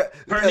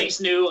 Bernie's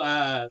new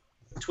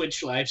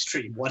Twitch live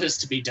stream, what is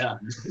to be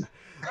done?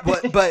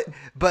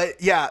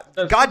 But yeah,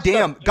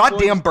 goddamn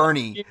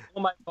Bernie. Oh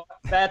my God,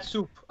 bad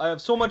soup. I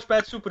have so much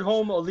bad soup at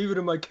home, I'll leave it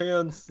in my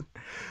cans.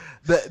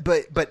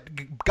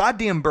 But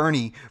goddamn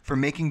Bernie for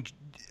making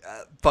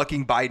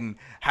fucking Biden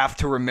have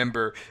to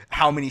remember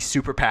how many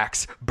super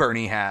PACs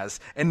Bernie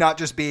has and not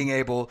just being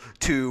able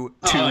to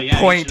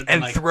point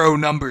and like, throw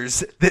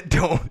numbers that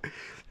don't.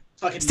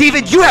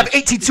 Steven, you have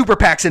 18 super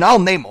PACs and I'll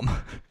name them.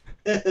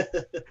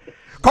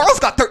 Carl's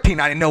got 13.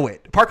 I know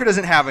it. Parker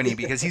doesn't have any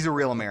because he's a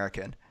real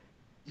American.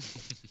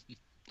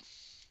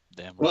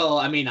 Damn right. Well,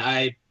 I mean,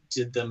 I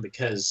did them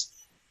because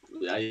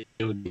it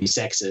would be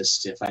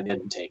sexist if I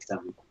didn't take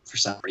them for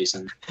some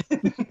reason.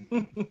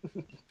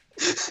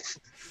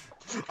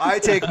 I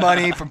take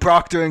money from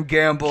Procter &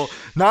 Gamble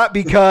not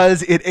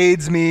because it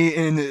aids me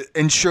in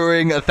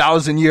ensuring a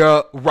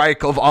 1,000-year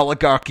Reich of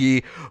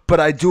oligarchy, but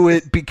I do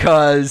it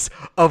because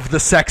of the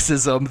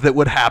sexism that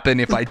would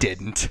happen if I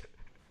didn't.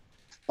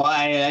 Well,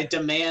 I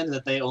demand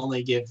that they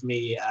only give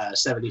me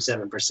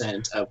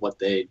 77% of what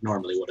they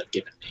normally would have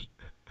given me,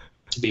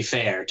 to be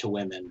fair to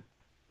women.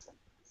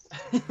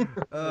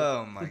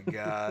 Oh, my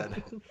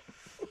God.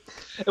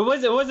 It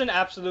was an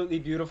absolutely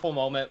beautiful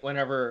moment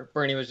whenever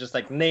Bernie was just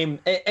like, name,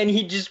 and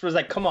he just was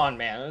like, come on,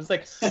 man. It was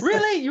like,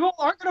 really? You all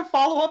aren't going to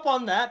follow up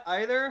on that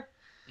either?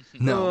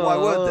 No, why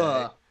would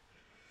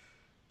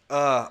they?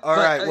 All But,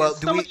 right. Well,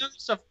 do some we? of the other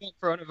stuff about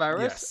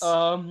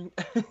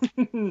coronavirus.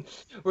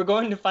 Yes. We're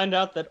going to find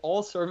out that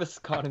all service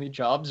economy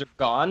jobs are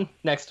gone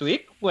next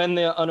week when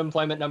the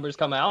unemployment numbers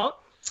come out.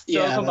 So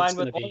Yeah, combined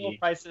that's with gonna oil be-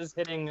 prices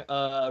hitting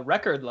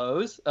record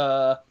lows,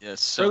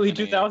 Yes, so early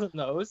many- 2000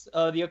 lows,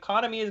 the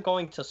economy is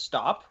going to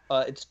stop.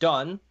 It's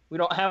done. We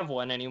don't have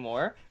one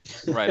anymore.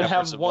 Right, Gonna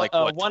upwards have of like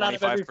what, one out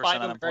of every 25%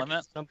 five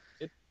unemployment?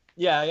 Americans.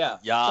 Yeah,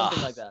 Yeah.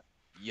 something like that.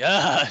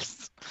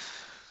 Yes.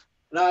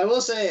 No, I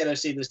will say, and I've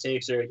seen this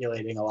take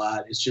circulating a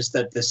lot. It's just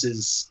that this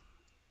is,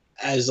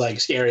 as like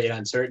scary and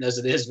uncertain as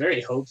it is,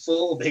 very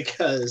hopeful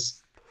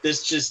because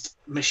this just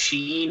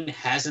machine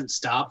hasn't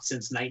stopped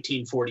since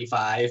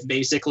 1945,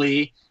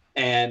 basically,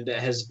 and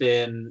has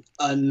been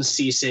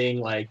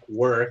unceasing like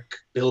work,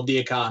 build the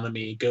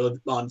economy, go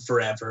on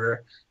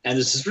forever. And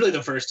this is really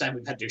the first time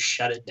we've had to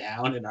shut it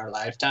down in our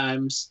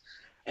lifetimes.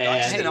 Not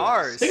just And in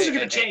ours. things are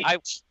going to change.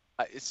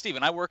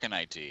 Steven, I work in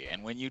IT,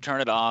 and when you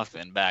turn it off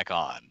and back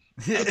on,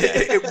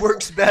 It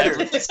works better.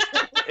 it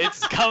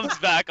comes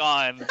back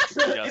on it's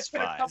just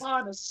gonna fine. come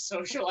on a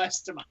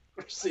socialist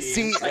democracy.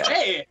 See, It's like,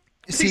 hey,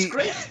 See, it's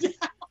great.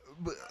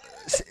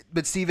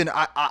 but Steven,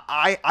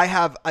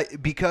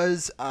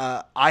 because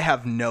I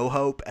have no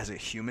hope as a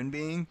human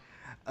being.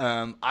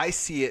 I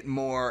see it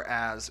more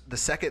as the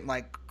second,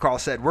 like Carl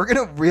said, we're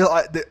gonna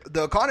realize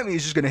the economy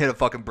is just gonna hit a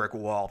fucking brick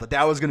wall. The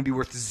Dow is gonna be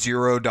worth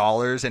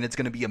 $0, and it's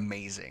gonna be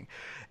amazing.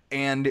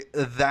 And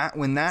that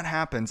when that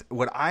happens,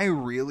 what my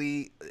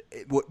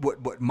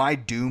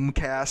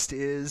doomcast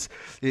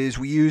is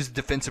we use the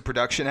Defensive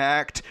Production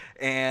Act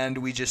and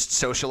we just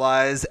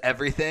socialize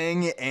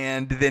everything,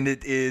 and then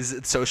it is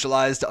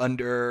socialized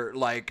under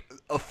like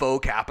a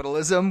faux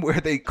capitalism where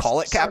they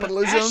call it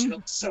capitalism.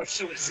 National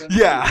socialism.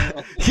 Yeah,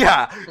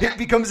 it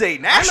becomes a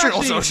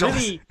national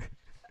socialism.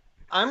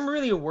 I'm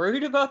really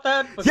worried about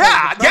that. because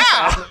Yeah, the Trump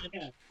yeah. president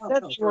Yeah.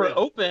 said Oh, they for were real.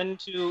 open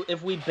to,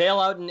 if we bail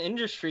out an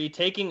industry,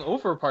 taking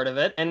over part of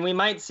it, and we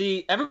might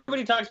see,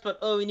 everybody talks about,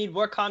 oh, we need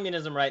more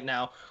communism right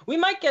now. We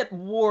might get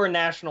war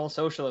national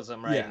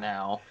socialism right Yeah.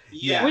 now.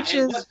 Yeah, Which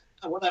and is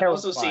what I've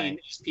also terrifying. seen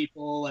is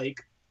people like,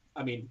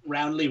 I mean,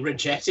 roundly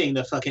rejecting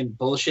the fucking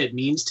bullshit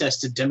means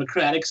tested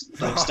Democratic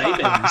like,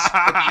 stipends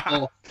for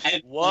people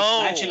and Whoa.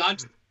 latching on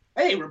to,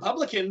 hey,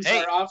 Republicans Hey.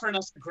 are offering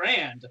us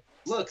 $1,000.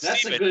 Look, that's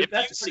Steven, a good, if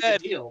that's a you pretty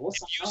said- good deal. We'll If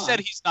you sign said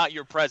he's not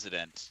your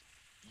president,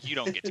 you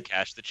don't get to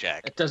cash the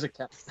check. It doesn't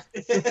count.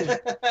 on.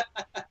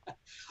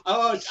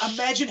 Oh,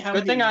 imagine how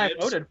Good many thing I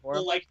libs voted for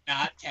will him. like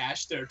not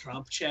cash their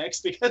Trump checks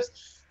because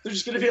they're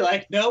just gonna be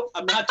like, nope,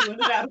 I'm not doing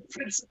it out of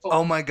principle.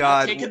 Oh my I'm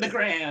God. taking the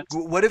grand.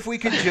 What if we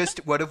could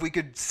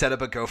set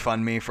up a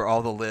GoFundMe for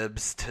all the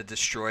libs to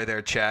destroy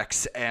their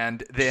checks,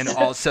 and then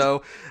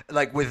also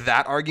like with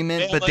that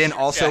argument, Mail but us then your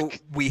also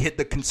check. we hit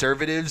the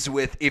conservatives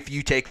with if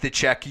you take the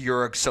check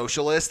you're a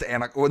socialist,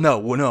 and like, well,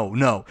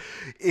 no,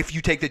 if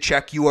you take the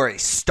check you are a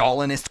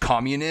Stalinist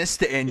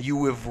communist and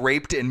you have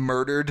raped and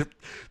murdered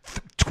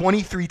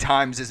 23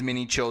 times as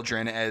many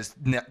children as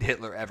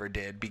Hitler ever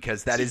did,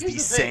 because that See, is the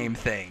here's the thing. same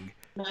thing.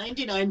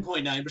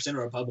 99.9% of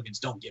Republicans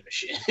don't give a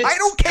shit. I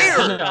don't care.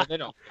 No, they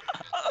don't.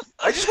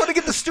 I just want to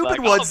get the stupid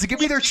Like, ones to give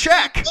me their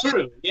check.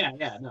 True. Yeah,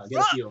 no, get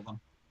a few of them.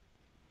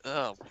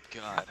 Oh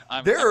God!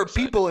 I'm There are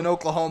excited. people in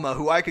Oklahoma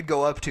who I could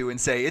go up to and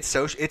say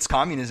it's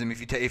communism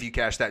if you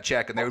cash that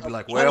check, and they would be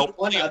like, well,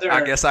 One other-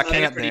 I guess I one other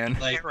can't pretty, then.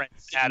 like,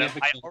 Parents, Adam. I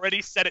significant-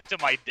 already said it to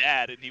my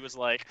dad, and he was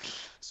like,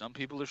 "Some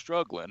people are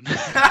struggling."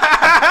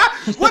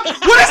 what is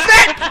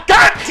that?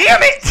 God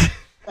damn it!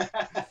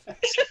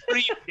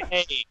 Every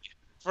day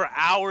for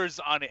hours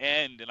on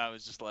end, and I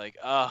was just like,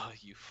 "Oh,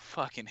 you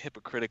fucking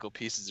hypocritical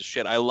pieces of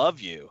shit! I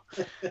love you,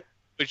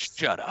 but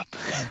shut up."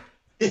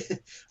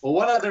 Well,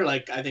 one other,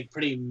 like, I think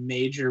pretty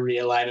major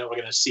realignment we're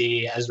going to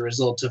see as a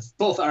result of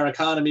both our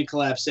economy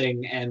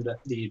collapsing and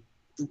the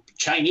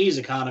Chinese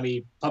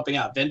economy pumping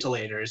out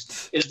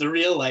ventilators is the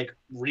real, like,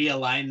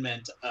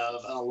 realignment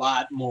of a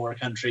lot more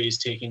countries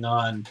taking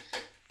on,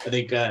 I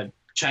think,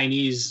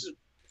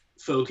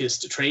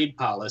 Chinese-focused trade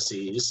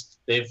policies.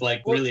 They've,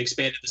 like, really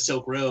expanded the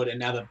Silk Road, and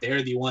now that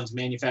they're the ones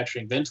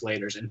manufacturing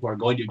ventilators and who are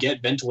going to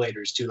get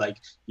ventilators to, like,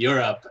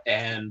 Europe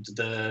and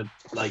the,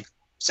 like,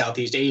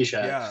 Southeast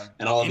Asia Yeah,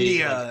 and all of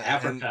these, India like,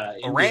 Africa,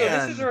 and India.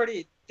 Iran. So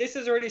this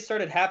has already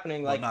started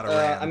happening. Well, Like, not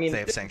Iran. I mean, They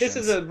have this sanctions.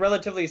 is a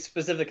relatively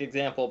specific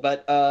example,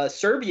 but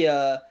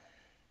Serbia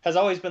has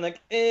always been like,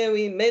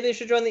 we maybe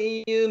should join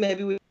the EU,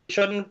 maybe we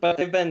shouldn't. But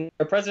their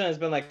president has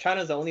been like,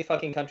 China's the only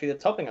fucking country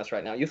that's helping us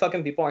right now. You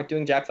fucking people aren't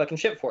doing jack fucking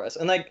shit for us.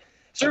 And like,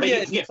 Serbia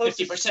you is can get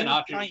closest 50% to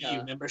off your China.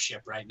 EU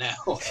membership right now.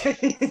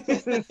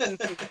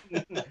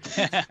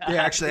 They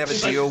actually have a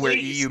It's like, deal where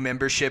please, EU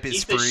membership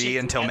is keep this free shit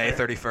until May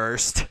together.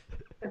 31st.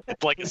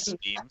 It's like a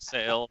Steam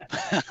sale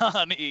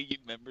on EU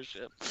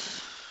membership.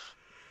 It's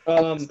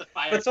the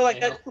fire But so like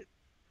sale.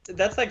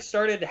 that's like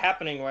started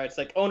happening where it's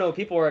like, oh no,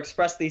 people are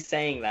expressly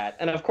saying that,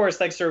 and of course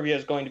like Serbia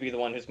is going to be the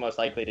one who's most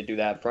likely to do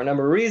that for a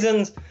number of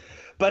reasons.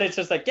 But it's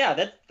just like,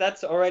 yeah,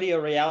 that's already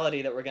a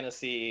reality that we're gonna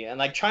see. And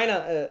like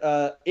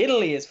China,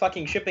 Italy is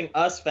fucking shipping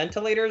us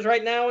ventilators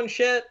right now and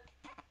shit.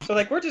 So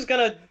like we're just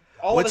gonna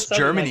all of a What's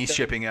sudden, Germany like,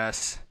 shipping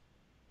us?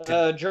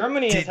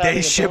 Germany is Did having they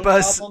its ship own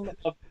us- problem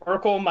of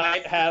Urkel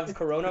might have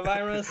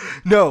coronavirus.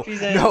 No,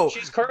 No.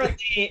 She's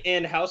currently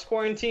in house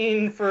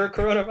quarantine for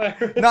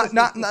coronavirus.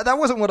 not that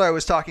wasn't what I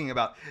was talking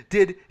about.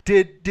 Did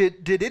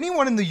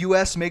anyone in the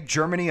U.S. make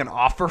Germany an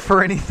offer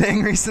for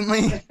anything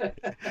recently?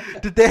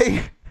 Did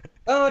they?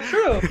 Oh,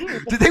 true.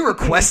 Did they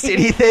request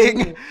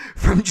anything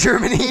from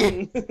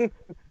Germany?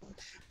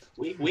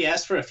 We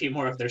asked for a few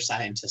more of their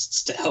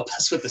scientists to help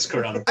us with this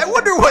coronavirus. I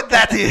wonder what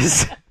that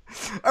is.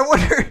 I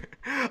wonder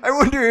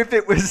if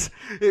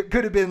it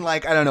could have been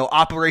like, I don't know,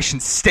 Operation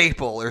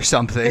Staple or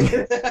something.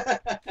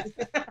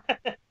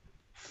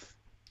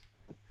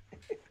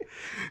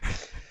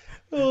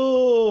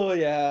 Oh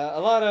yeah, a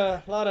lot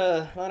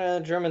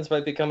of Germans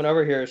might be coming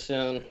over here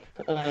soon.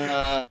 It's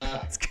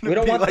We gonna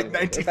don't be want like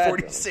them. They're bad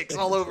 1946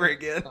 all over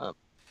again.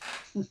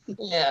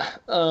 Yeah.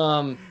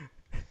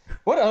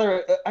 What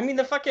other? I mean,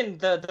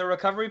 the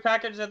recovery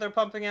package that they're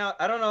pumping out.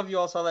 I don't know if you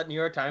all saw that New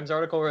York Times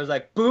article where it was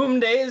like boom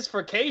days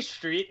for K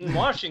Street in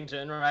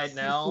Washington right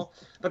now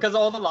because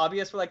all the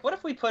lobbyists were like, what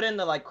if we put in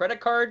the like credit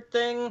card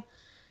thing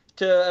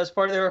as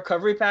part of the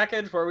recovery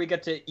package where we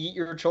get to eat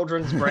your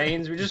children's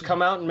brains? We just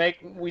come out and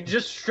we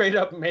just straight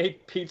up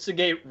make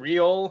Pizzagate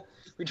real.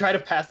 We try to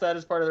pass that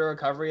as part of the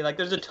recovery. Like,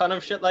 there's a ton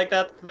of shit like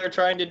that they're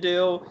trying to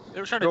do. They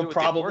were trying to do it with the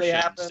probably abortion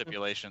happen.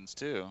 stipulations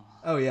too.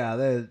 Oh yeah,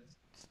 they're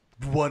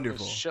There's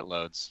wonderful,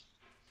 shitloads.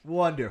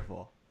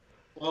 wonderful.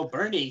 Well,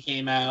 Bernie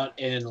came out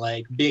and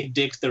like big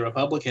dicked the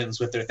Republicans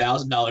with their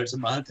 $1,000 a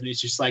month, and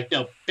he's just like,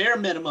 no, bare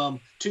minimum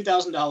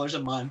 $2,000 a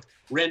month,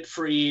 rent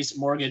freeze,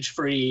 mortgage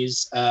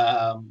freeze,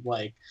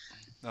 like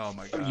Oh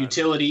my god.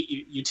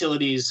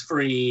 utilities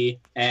free,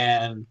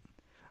 and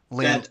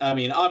Land- that, I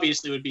mean,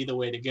 obviously would be the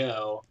way to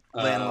go.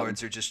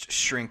 landlords are just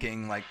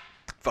shrinking like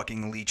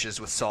fucking leeches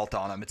with salt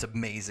on them. It's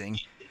amazing.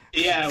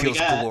 Yeah, It feels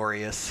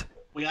glorious.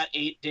 we got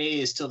 8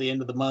 days till the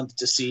end of the month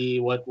to see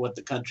what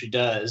the country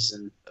does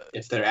and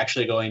if they're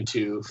actually going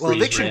to freeze Well,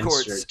 eviction rents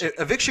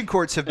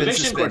courts have been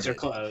eviction courts suspended. are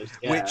closed.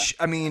 Yeah. Which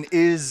I mean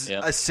is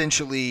Yeah.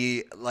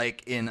 essentially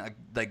like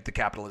like the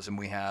capitalism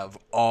we have,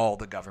 all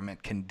the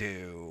government can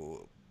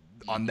do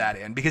on that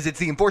end because it's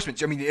the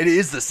enforcement. I mean, it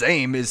is the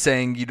same as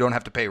saying you don't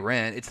have to pay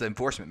rent. It's the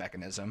enforcement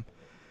mechanism.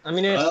 I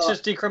mean, it's Well,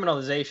 just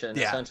decriminalization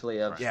yeah. essentially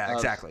of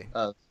exactly.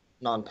 of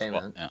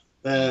non-payment.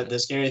 Yeah. The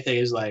scary thing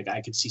is, like,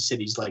 I could see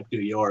cities like New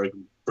York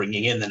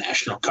bringing in the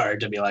National Guard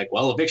to be like,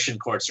 well, eviction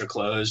courts are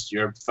closed.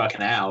 You're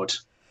fucking out.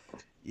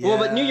 Well,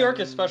 but New York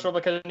is special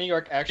because New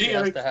York actually New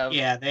York, has to have.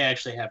 yeah, they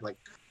actually have like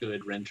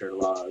good renter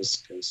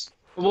laws because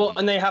Well,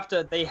 and they have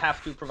to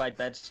provide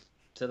beds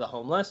to the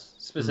homeless,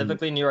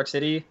 specifically New York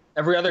City.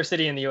 Every other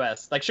city in the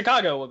U.S., like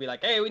Chicago, will be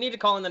like, hey, we need to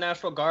call in the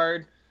National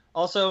Guard.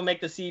 Also, make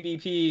the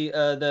CBP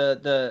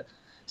the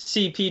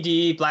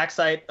CPD black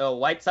site a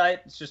white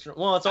site. It's just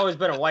it's always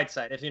been a white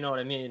site, if you know what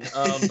I mean.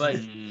 But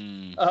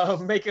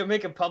make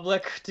it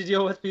public to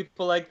deal with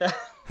people like that.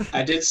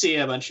 I did see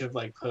a bunch of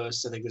like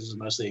posts. I think this was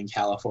mostly in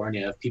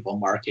California of people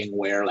marking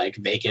where like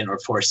vacant or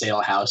for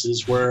sale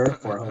houses were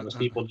for homeless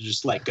people to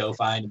just like go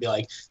find and be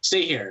like,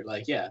 stay here.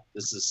 Like, yeah,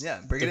 this is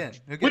bring it in.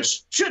 Who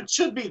cares? which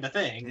should be the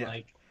thing. Yeah.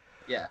 Like,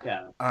 Yeah.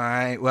 yeah. All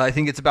right. Well, I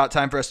think it's about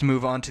time for us to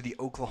move on to the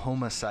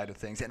Oklahoma side of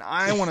things, and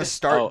I want to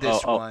start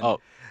this one.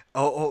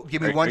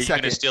 Give me Are 1 you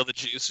second. gonna steal the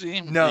juicy?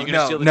 No, Are you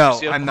gonna steal the no,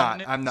 juicy I'm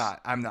not. Oklahoma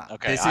I'm not.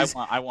 Okay, This I is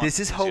want this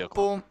is the juicy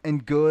hopeful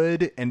and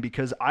good, and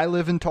because I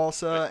live in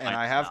Tulsa But and I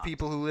mine's have not.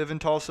 people who live in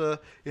Tulsa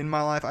in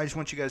my life, I just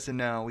want you guys to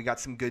know we got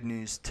some good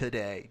news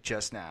today,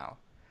 just now.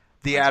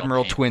 The Mine's all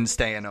Admiral me. Twin's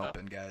staying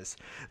open, guys.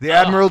 The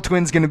Admiral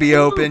Twin's going to be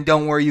open.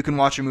 Don't worry, you can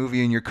watch a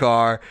movie in your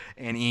car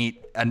and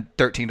eat a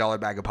 $13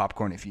 bag of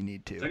popcorn if you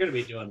need They're to. gonna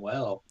be doing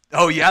well.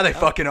 Oh yeah, they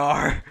fucking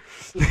are.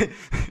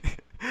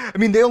 I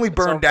mean, they only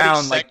burned already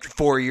down like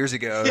 4 years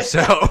ago,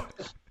 so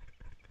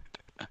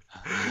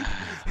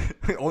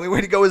the only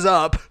way to go is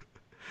up.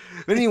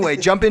 But anyway,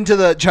 jump into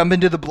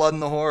the blood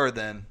and the horror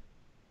then.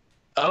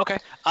 Okay.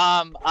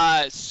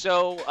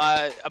 So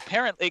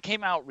apparently, it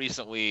came out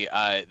recently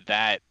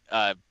that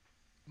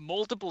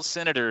multiple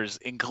senators,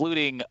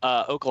 including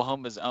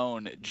Oklahoma's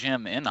own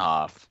Jim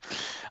Inhofe,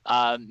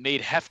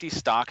 made hefty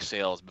stock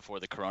sales before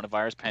the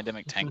coronavirus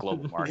pandemic tanked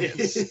global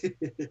markets.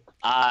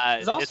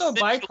 It's also essentially-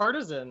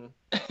 bipartisan.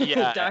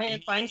 Yeah,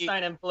 Dianne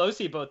Feinstein and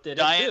Pelosi both did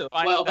it Dianne too.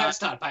 Well, Feinstein-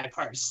 that's not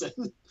bipartisan.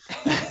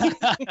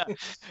 Dianne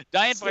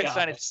Let's be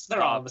Feinstein honest,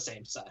 they're all on the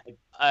same side.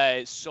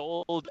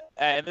 sold,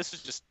 and this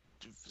is just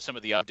some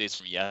of the updates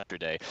from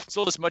yesterday,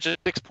 sold as much as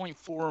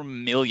 $6.4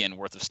 million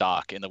worth of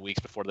stock in the weeks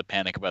before the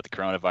panic about the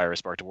coronavirus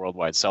sparked a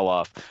worldwide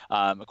sell-off,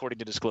 according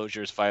to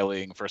disclosures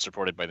filing first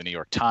reported by the New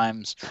York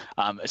Times.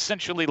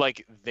 Essentially,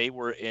 like, they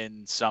were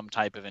in some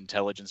type of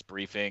intelligence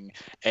briefing,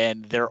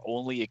 and their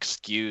only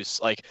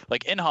excuse, like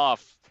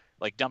Inhofe,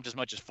 like, dumped as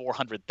much as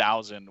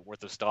 $400,000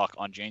 worth of stock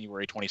on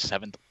January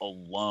 27th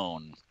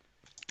alone.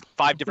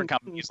 5 different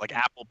companies like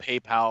Apple,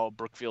 PayPal,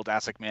 Brookfield's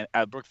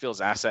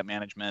Asset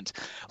Management.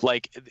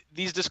 Like,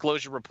 these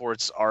disclosure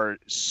reports are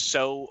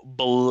so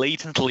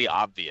blatantly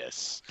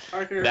obvious.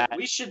 Parker, That-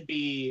 we should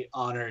be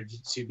honored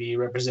to be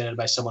represented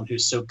by someone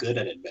who's so good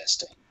at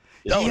investing.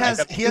 He has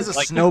a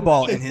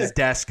snowball in his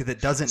desk that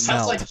doesn't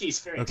Sounds melt. like he's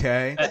very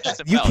Okay, That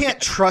doesn't you melt.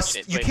 can't trust.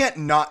 it, You but- can't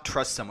not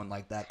trust someone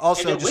like that.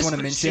 Also, and it just want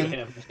to whispers to mention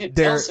him. It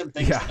there- tells him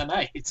things yeah.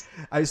 tonight.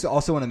 I just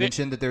also want to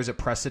mention that there's a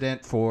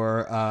precedent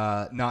for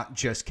not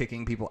just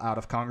kicking people out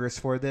of Congress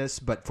for this,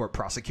 but for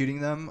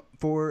prosecuting them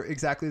for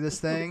exactly this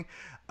thing,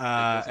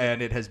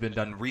 and it has been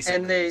done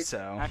recently.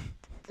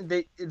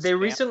 They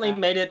recently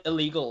made it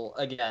illegal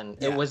again.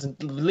 Yeah. It was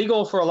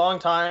legal for a long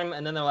time,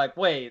 and then they're like,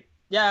 wait,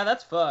 yeah,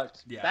 that's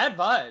fucked. Yeah. Bad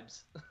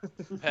vibes.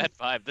 Bad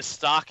vibe. The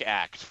Stock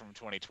Act from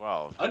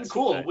 2012.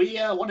 Uncool. We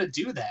want to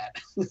do that.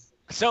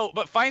 So,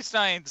 but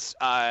Feinstein's,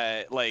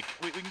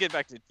 we can get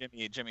back to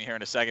Jimmy here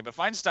in a second, but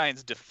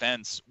Feinstein's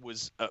defense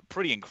was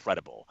pretty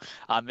incredible.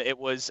 It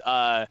was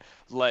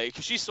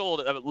she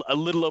sold a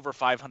little over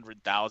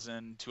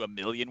 500,000 to $1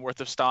 million worth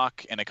of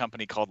stock in a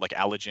company called like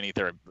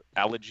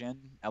Allergen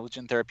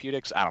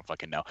Therapeutics. I don't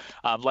fucking know.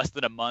 Less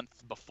than a month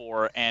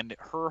before, and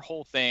her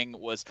whole thing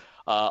was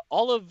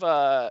all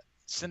of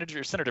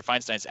Senator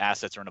Feinstein's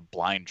assets are in a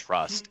blind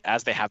trust,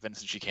 as they have been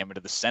since she came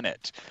into the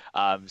Senate,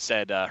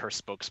 said her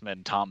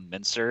spokesman, Tom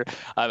Mincer,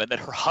 and that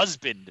her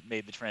husband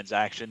made the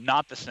transaction,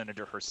 not the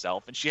senator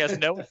herself, and she has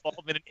no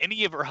involvement in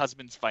any of her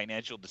husband's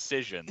financial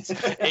decisions,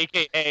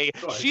 a.k.a.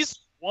 she's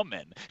a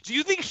woman. Do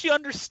you think she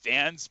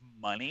understands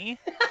money?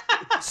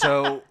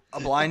 So a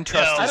blind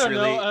trust I is don't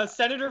really. know. A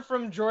senator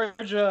from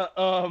Georgia,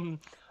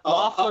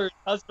 Loeffler's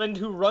husband,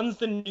 who runs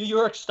the New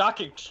York Stock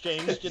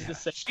Exchange, did the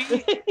same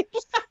thing.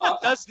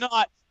 Does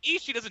not. A,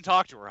 she doesn't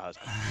talk to her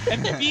husband,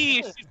 and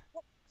B,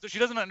 so she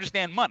doesn't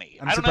understand money.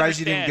 I'm I don't surprised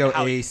you didn't go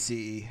understand how-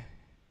 AC,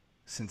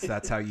 since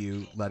that's how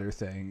you letter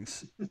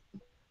things.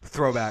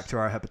 Throwback to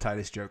our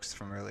hepatitis jokes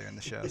from earlier in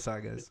the show.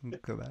 Sorry, guys.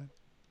 Go back.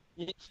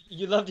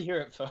 You love to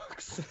hear it,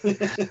 folks.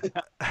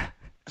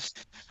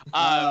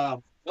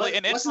 And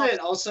wasn't it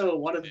also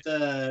one of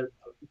the?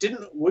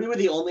 We were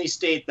the only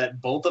state that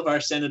both of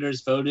our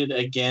senators voted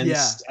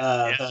against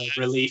the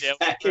relief yeah,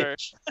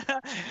 package.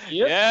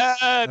 Yeah,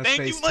 That's thank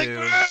you, phase Mike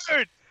two.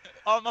 Bird.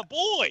 Oh, my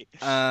boy.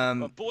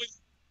 My boy,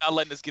 not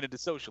letting us get into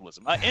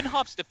socialism.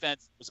 Inhofe's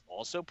defense was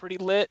also pretty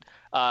lit,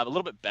 a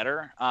little bit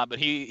better. But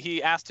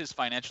he asked his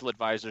financial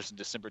advisors in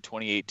December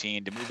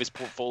 2018 to move his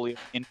portfolio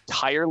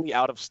entirely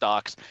out of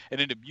stocks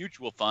and into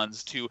mutual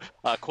funds to,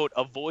 quote,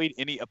 avoid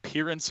any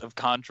appearance of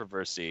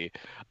controversy.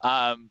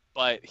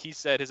 But he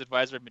said his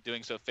advisor had been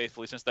doing so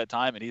faithfully since that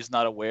time, and he's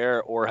not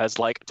aware or has,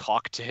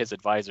 talked to his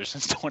advisor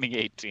since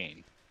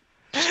 2018.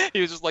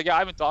 He was just like, yeah, I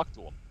haven't talked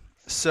to him.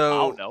 I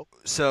don't know.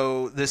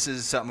 So this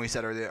is something we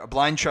said earlier. A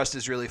blind trust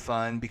is really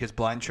fun because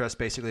blind trust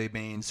basically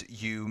means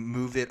you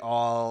move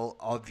all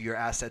of your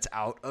assets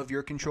out of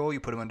your control. You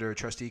put them under a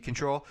trustee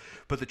control,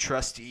 but the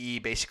trustee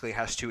basically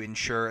has to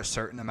ensure a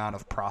certain amount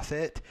of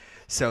profit.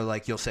 So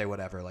you'll say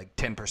whatever,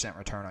 10%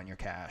 return on your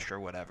cash or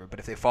whatever. But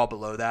if they fall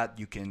below that,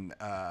 you can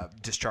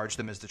discharge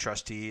them as the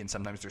trustee, and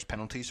sometimes there's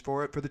penalties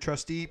for it for the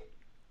trustee.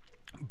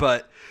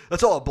 But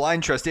that's all a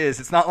blind trust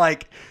is. It's not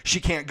like she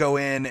can't go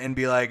in and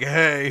be like,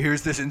 hey,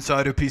 here's this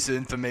insider piece of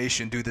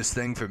information. Do this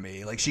thing for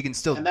me. She can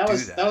still And that do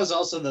was that. that was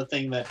also the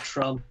thing that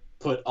Trump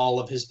put all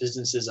of his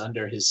businesses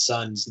under his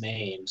son's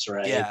names,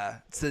 right? Yeah,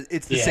 it's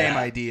the same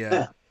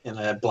idea. In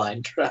a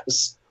blind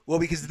trust. Well,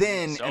 because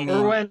then,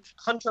 Or when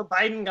Hunter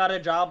Biden got a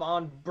job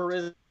on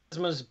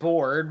Burisma's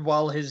board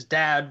while his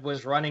dad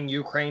was running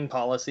Ukraine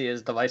policy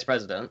as the vice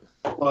president.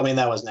 Well, I mean,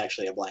 that wasn't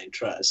actually a blind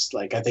trust.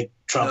 I think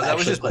Trump No, that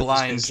was actually just put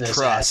blind his business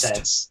trust.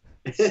 assets.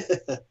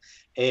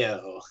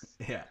 Ayo.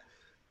 Yeah,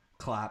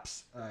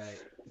 claps. All right,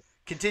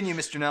 continue,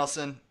 Mr.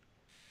 Nelson.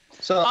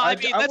 So I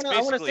mean, that's wanna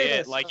basically say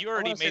it. this. You I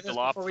already wanna say made the this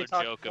before we Loeffler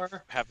talk joke of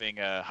more. having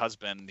a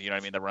husband,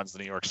 that runs the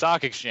New York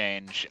Stock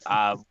Exchange,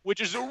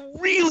 which is a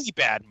really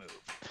bad move.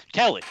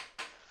 Kelly,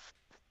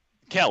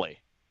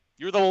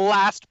 you're the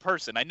last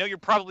person. I know you're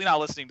probably not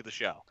listening to the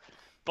show,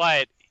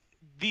 but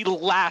the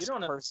last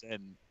don't know.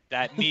 person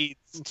that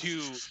needs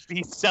to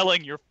be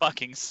selling your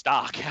fucking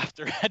stock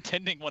after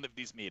attending one of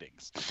these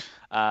meetings.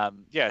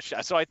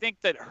 So I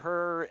think that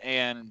her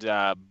and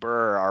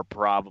Burr are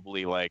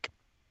probably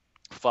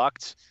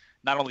fucked.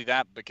 Not only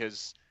that,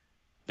 because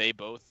they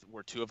both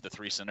were two of the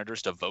three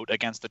senators to vote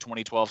against the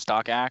 2012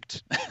 Stock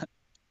Act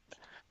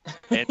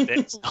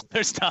and sell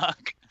their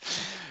stock. God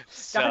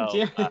So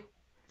damn it.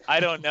 I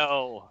don't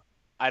know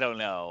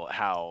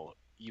how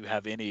you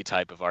have any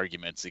type of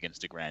arguments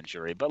against a grand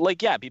jury, but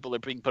people are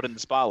being put in the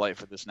spotlight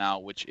for this now,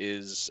 which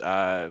is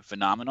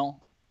phenomenal.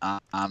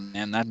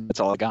 And that's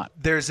all I got.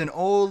 There's an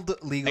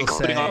old legal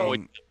Including our boy-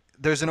 saying.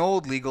 There's an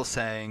old legal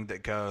saying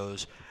that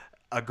goes,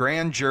 "A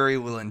grand jury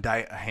will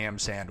indict a ham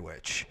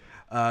sandwich,"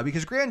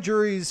 because grand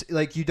juries,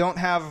 you don't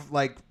have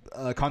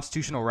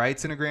constitutional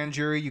rights in a grand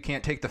jury. You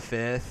can't take the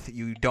fifth.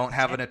 You don't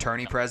have an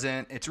attorney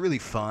present. It's really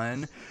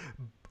fun,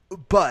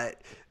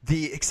 but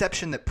the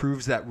exception that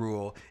proves that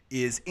rule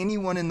is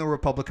anyone in the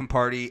Republican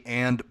Party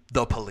and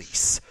the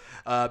police.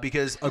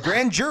 Because a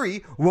grand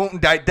jury won't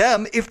indict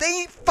them if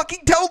they fucking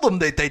tell them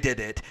that they did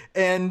it.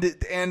 And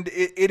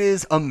it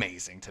is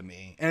amazing to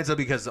me. And it's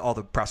because all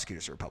the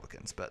prosecutors are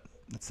Republicans, but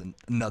it's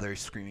another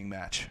screaming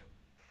match.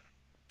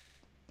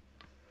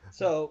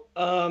 So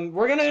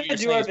we're gonna You're do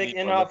saying our is we big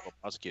need more Inhofe. local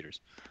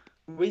prosecutors.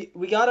 We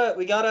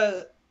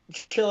gotta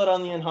chill it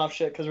on the Inhofe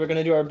shit because we're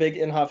gonna do our big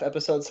Inhofe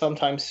episode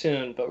sometime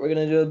soon. But we're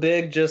gonna do a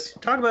big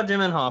just talk about Jim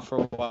Inhofe for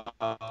a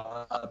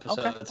while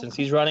episode since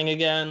he's running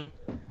again.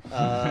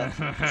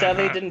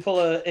 Sadly, didn't pull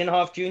a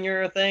Inhofe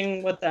Jr.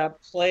 thing with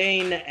that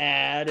plane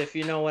ad, if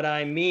you know what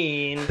I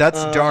mean.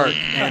 That's dark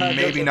and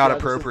maybe Joseph, not yeah,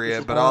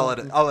 appropriate, but I'll let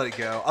it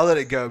go. I'll let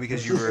it go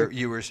because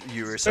you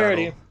were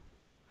subtle.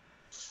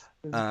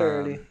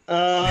 Parody.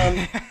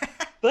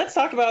 Let's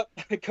talk about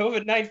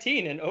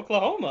COVID-19 in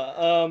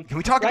Oklahoma. Can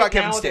we talk right about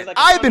Kevin now, Stitt? there's like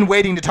a I've bunch been of-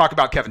 waiting to talk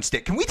about Kevin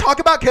Stitt. Can we talk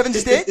about Kevin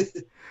Stitt?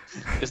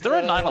 Is there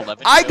a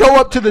 9/11? I show go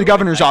up with to the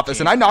governor's COVID-19? office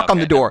and I knock on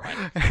the Okay, door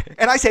never mind.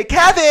 and I say,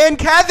 Kevin.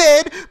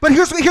 But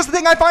here's the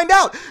thing I find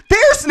out.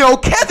 There's no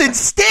Kevin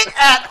Stitt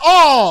at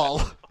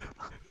all.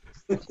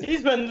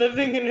 He's been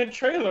living in a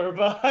trailer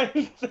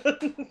behind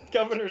the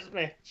governor's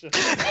mansion.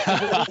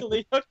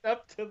 Eventually hooked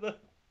up to the.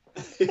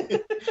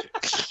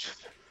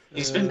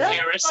 He's been That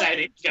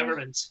parasiting fucking-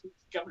 governor's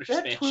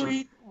That mansion.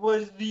 tweet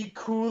was the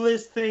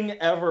coolest thing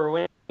ever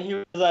when he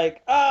was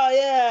like, "Oh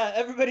yeah,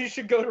 everybody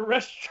should go to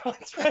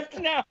restaurants right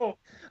now.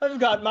 I've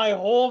got my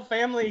whole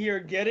family here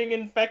getting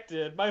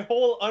infected. My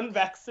whole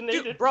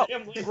unvaccinated Dude, bro,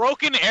 family."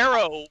 Broken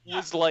Arrow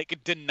was like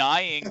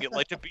denying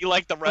like to be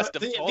like the rest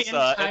of the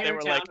Tulsa, and they entire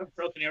were town like, of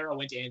Broken Arrow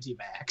went Yeah.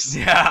 anti-vax.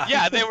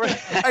 yeah, they were.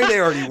 I mean, they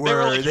already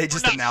were. like, They "We're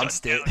just not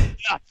announced shut it. down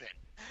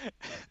Nothing.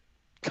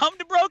 Come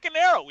to Broken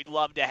Arrow. We'd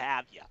love to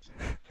have you.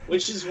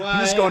 Which is why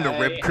just going to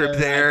Rib Crib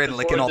there I and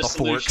licking all the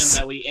support forks. solution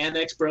that we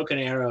annex Broken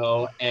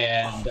Arrow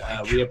and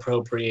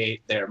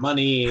reappropriate their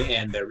money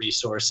and their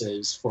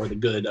resources for the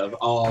good of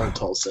all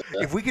Tulsa.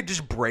 If we could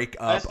just break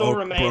I up still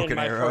remain in Broken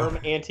my Arrow. firm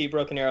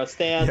anti-Broken Arrow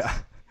stance. Yeah.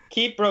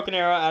 Keep Broken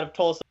Arrow out of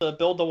Tulsa.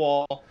 Build the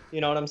wall.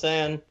 You know what I'm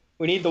saying?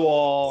 We need the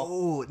wall.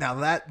 Oh, now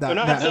that They're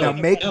not now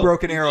selling make No,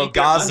 Broken they Arrow make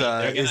their money. Gaza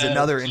They're is gonna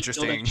another keep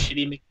building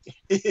interesting.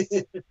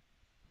 shitty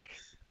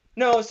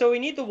No, so we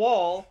need the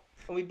wall,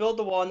 and we build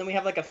the wall, and then we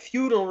have like a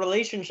feudal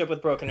relationship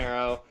with Broken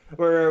Arrow,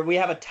 where we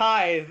have a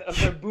tithe of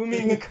their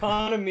booming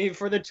economy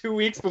for the 2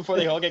 weeks before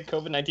they all get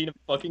COVID-19 and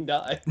fucking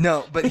die.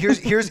 No, but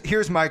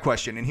here's my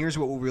question, and here's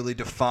what will really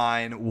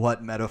define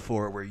what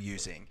metaphor we're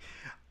using.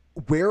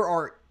 Where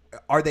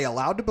are they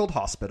allowed to build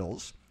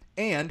hospitals,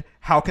 and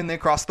how can they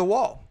cross the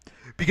wall?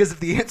 Because if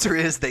the answer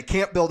is they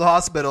can't build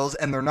hospitals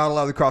and they're not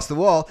allowed to cross the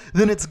wall,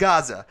 then it's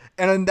Gaza,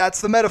 and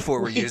that's the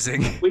metaphor we're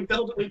using. We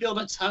build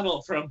a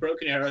tunnel from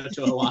Broken Arrow to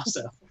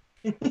Owasso.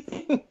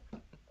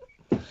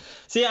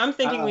 See, I'm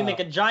thinking we make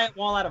a giant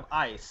wall out of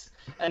ice,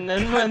 and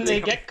then when they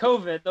get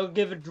COVID, they'll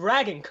give a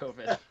dragon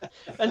COVID,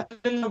 and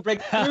then they'll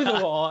break through the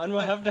wall, and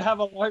we'll have to have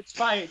a large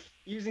fight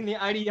using the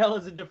IDL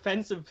as a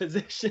defensive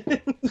position.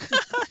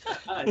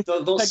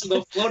 They'll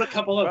float a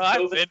couple of Bro, I've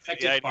been to the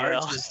COVID-infected IDL.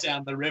 barges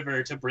down the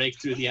river to break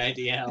through the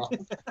IDL.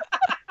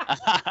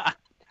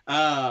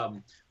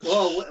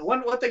 Well,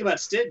 one thing about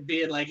Stitt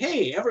being like,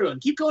 hey,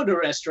 everyone, keep going to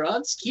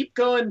restaurants, keep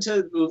going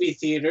to movie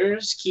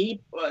theaters,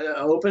 keep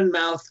open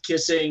mouth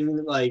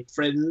kissing like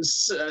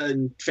friends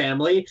and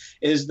family,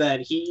 is that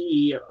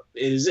he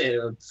is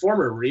a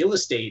former real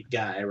estate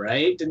guy,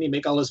 right? Didn't he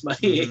make all his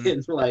money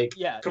in like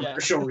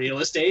commercial real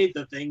estate?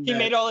 The thing He that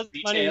made all his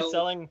money retail-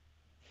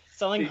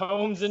 selling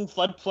homes in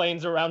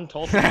floodplains around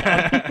Tulsa.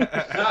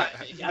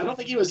 I don't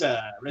think he was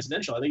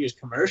residential. I think he was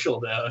commercial,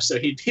 though. So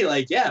he'd be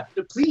like, yeah,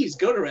 please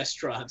go to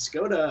restaurants.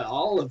 Go to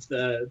all of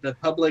the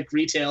public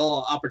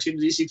retail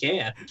opportunities you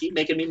can. Keep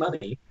making me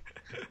money.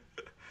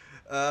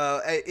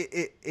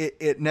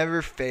 It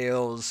never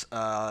fails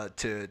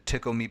to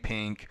tickle me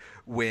pink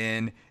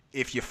when,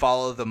 if you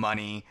follow the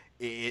money,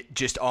 it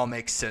just all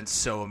makes sense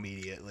so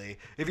immediately.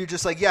 If you're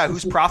just like, yeah,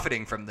 who's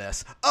profiting from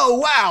this? Oh,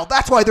 wow,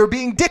 that's why they're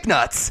being dick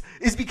nuts,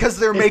 is because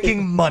they're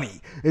making money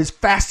as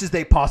fast as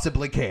they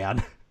possibly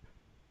can.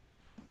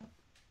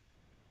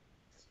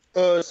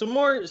 Some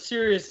more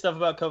serious stuff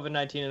about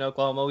COVID-19 in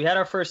Oklahoma. We had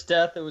our first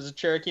death. It was a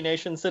Cherokee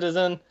Nation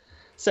citizen.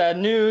 Sad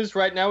news.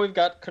 Right now we've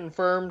got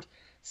confirmed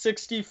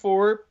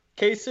 64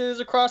 cases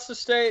across the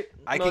state.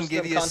 I Most can of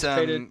give them you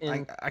concentrated some.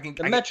 in I can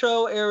the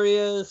metro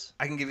areas.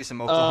 I can give you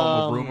some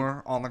Oklahoma Um,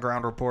 rumor on the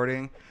ground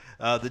reporting.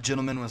 The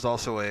gentleman was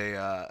also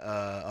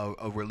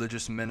a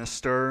religious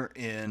minister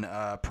in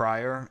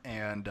Pryor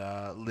and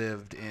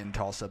lived in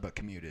Tulsa but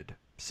commuted.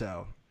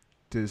 So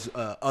there's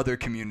other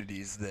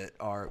communities that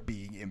are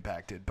being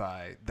impacted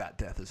by that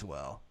death as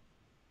well.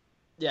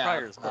 Yeah,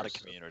 Pryor's of not a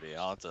course. community.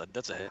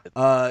 That's a hit.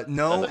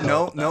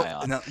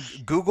 No.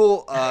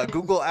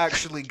 Google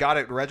actually got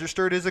it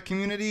registered as a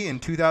community in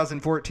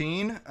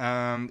 2014.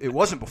 It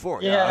wasn't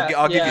before.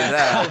 I'll give you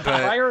that.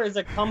 But Pryor is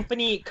a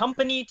company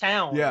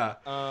town. yeah,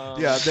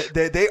 Um,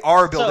 they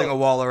are building so- a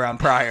wall around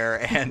Pryor,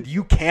 and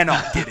you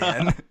cannot get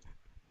in.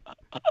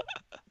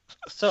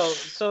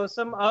 So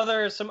some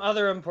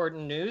other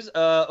important news.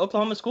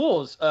 Oklahoma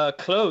schools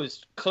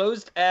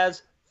closed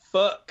as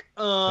fuck.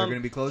 They're going to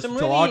be closed some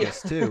until really-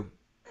 August too.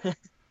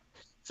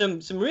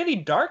 some really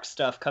dark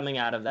stuff coming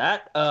out of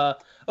that.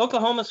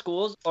 Oklahoma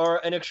schools are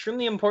an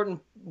extremely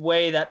important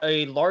way that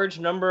a large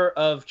number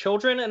of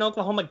children in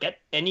Oklahoma get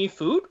any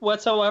food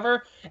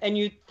whatsoever, and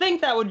you'd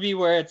think that would be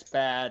where it's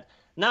bad.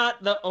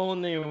 Not the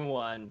only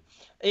one.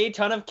 A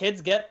ton of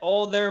kids get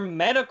all their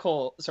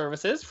medical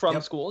services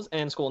from schools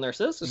and school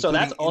nurses, so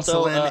that's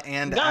also insulin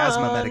and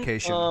asthma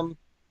medication.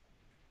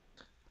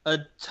 A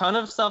ton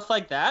of stuff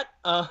like that.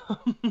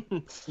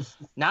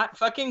 Not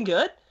fucking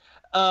good.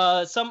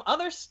 Some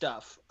other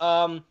stuff.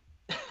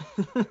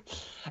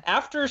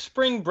 After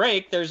spring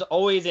break, there's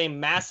always a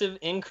massive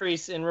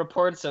increase in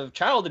reports of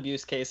child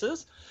abuse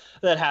cases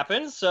that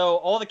happen. So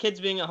all the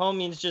kids being at home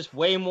means just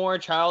way more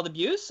child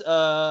abuse.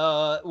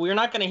 We're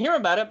not going to hear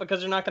about it because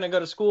they're not going to go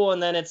to school,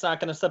 and then it's not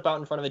going to step out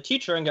in front of a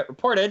teacher and get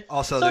reported.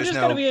 Also, so there's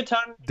going to be a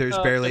ton. There's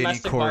barely any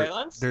court.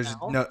 Violence there's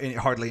now.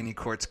 hardly any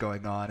courts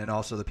going on, and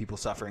also the people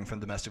suffering from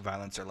domestic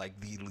violence are like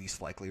the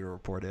least likely to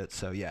report it.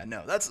 So yeah,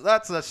 no, that's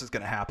just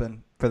going to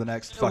happen for the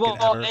next fucking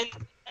ever.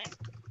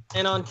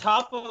 And on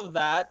top of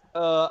that,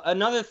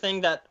 another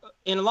thing that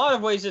in a lot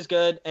of ways is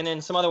good, and in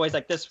some other ways,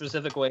 like this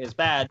specific way, is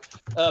bad.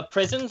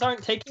 Prisons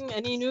aren't taking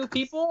any new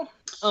people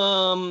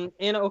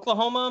in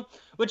Oklahoma,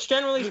 which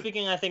generally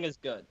speaking, I think is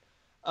good.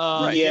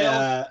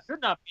 Yeah.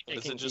 Should not be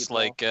taking Isn't just people.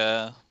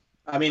 like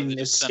I mean,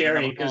 it's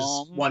scary because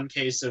home. one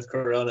case of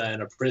corona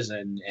in a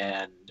prison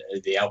and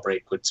the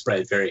outbreak would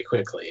spread very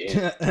quickly.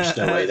 And there's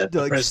no way that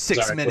the like prisons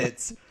 6 are-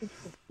 minutes.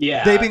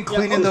 Yeah. They've been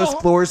cleaning those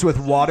floors with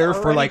water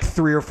for Already- like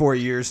 3 or 4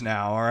 years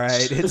now. All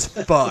right, it's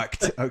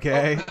fucked.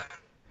 Okay.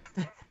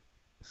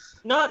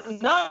 Not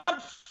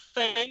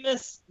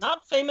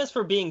famous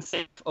for being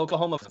safe,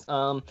 Oklahoma.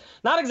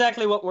 Not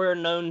exactly what we're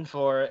known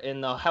for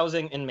in the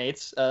housing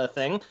inmates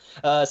thing,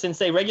 since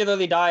they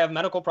regularly die of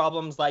medical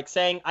problems like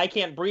saying, I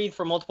can't breathe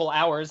for multiple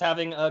hours,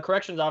 having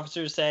corrections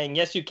officers saying,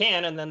 yes, you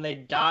can, and then they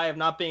die of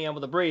not being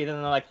able to breathe, and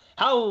they're like,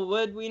 how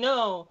would we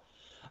know?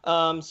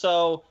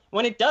 So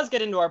when it does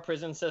get into our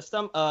prison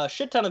system, a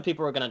shit ton of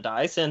people are going to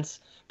die, since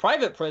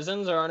private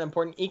prisons are an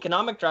important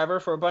economic driver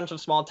for a bunch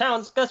of small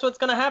towns. Guess what's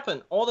going to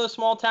happen? All those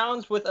small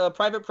towns with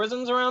private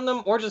prisons around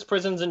them, or just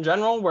prisons in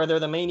general, where they're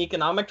the main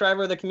economic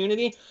driver of the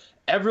community,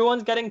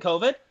 everyone's getting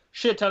COVID.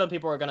 Shit ton of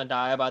people are going to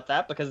die about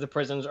that because the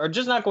prisons are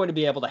just not going to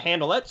be able to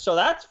handle it. So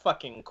that's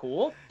fucking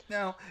cool.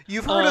 Now,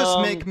 you've heard us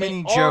make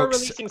many They are jokes.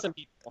 releasing some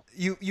people.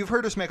 You've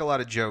heard us make a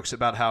lot of jokes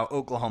about how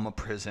Oklahoma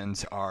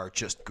prisons are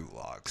just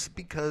gulags,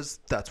 because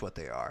that's what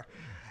they are.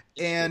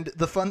 And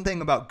the fun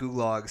thing about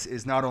gulags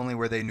is not only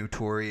were they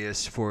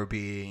notorious for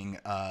being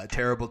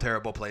terrible,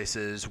 terrible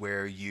places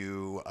where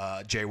you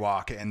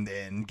jaywalk and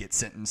then get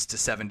sentenced to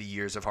 70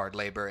 years of hard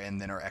labor and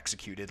then are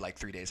executed like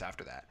 3 days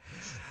after that.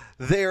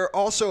 They're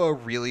also a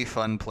really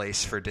fun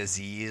place for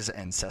disease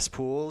and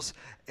cesspools,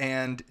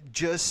 and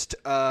just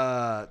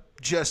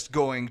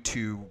going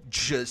to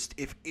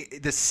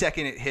the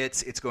second it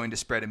hits, it's going to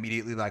spread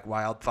immediately like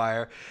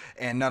wildfire.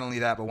 And not only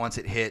that, but once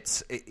it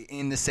hits,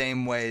 in the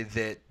same way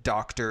that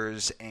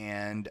doctors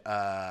and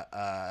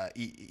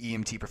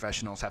EMT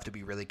professionals have to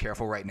be really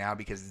careful right now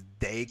because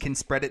they can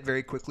spread it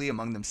very quickly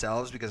among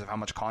themselves because of how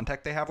much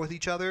contact they have with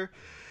each other.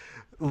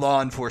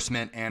 Law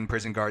enforcement and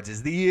prison guards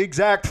is the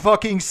exact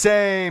fucking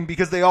same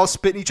because they all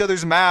spit in each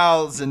other's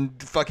mouths and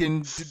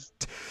fucking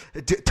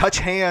touch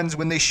hands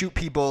when they shoot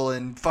people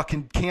and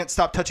fucking can't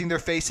stop touching their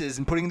faces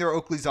and putting their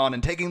Oakleys on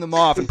and taking them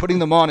off and putting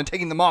them on and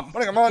taking them off and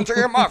putting them on and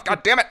taking them off.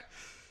 God damn it.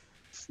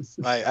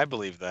 I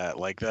believe that.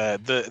 Like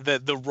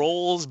the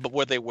rolls, but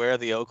where they wear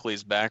the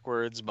Oakleys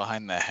backwards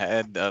behind the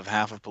head of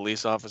half of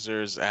police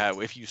officers,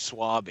 if you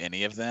swab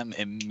any of them,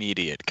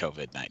 immediate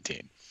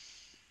COVID-19.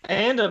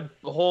 And a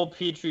whole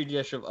petri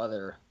dish of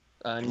other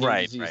new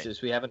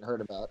diseases we haven't heard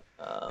about.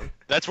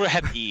 That's where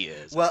Hep E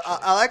is. Well,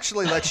 I'll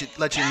actually let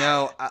you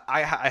know.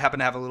 I happen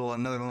to have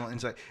another little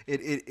insight.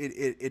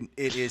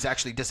 It is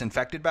actually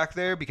disinfected back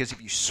there because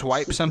if you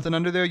swipe something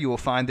under there, you will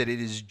find that it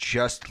is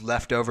just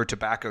leftover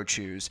tobacco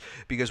chews.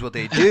 Because what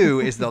they do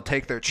is they'll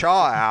take their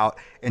chaw out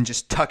and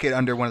just tuck it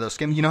under one of those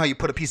skin. You know how you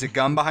put a piece of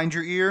gum behind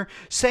your ear?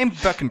 Same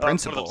fucking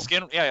principle.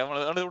 Skin,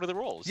 under the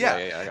rolls.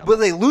 Yeah. But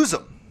they lose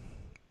them.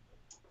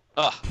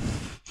 Ugh.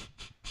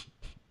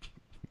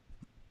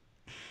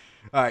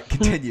 All right,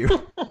 continue.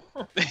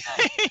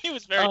 He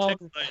was very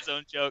tickled by his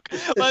own joke.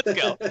 Let's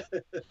go.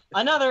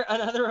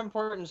 Another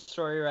important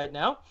story right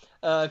now,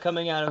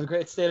 coming out of the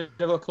great state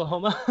of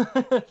Oklahoma.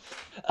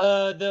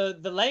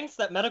 The lengths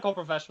that medical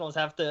professionals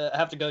have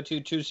to go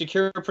to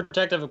secure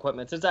protective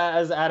equipment.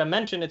 As Adam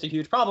mentioned, it's a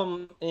huge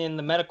problem in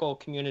the medical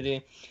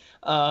community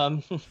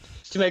to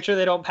make sure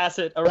they don't pass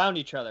it around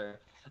each other.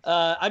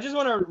 I just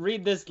want to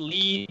read this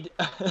lead.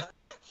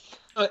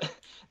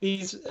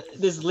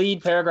 This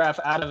lead paragraph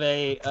out of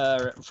a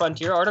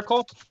Frontier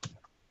article.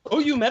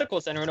 OU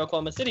Medical Center in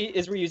Oklahoma City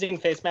is reusing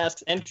face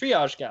masks and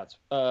triage gowns.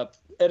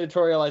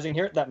 Editorializing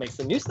here, that makes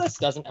them useless,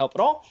 doesn't help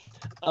at all.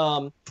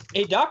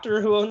 A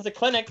doctor who owns a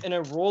clinic in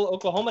a rural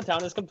Oklahoma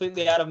town is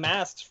completely out of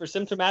masks for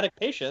symptomatic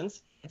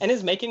patients. and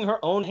is making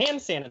her own hand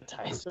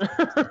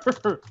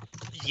sanitizer.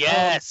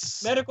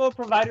 Yes. Medical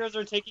providers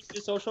are taking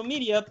to social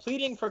media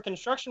pleading for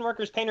construction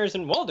workers, painters,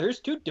 and welders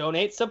to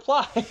donate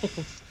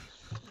supplies.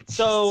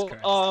 So,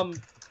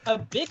 a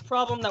big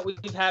problem that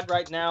we've had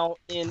right now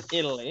in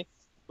Italy,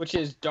 which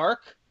is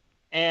dark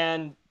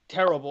and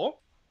terrible,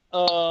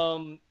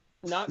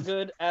 not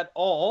good at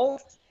all,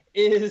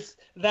 is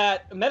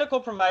that medical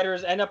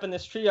providers end up in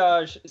this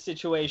triage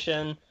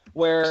situation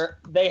where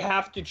they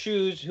have to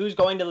choose who's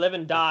going to live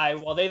and die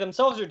while they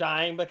themselves are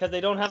dying because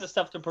they don't have the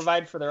stuff to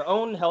provide for their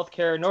own health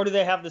care, nor do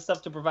they have the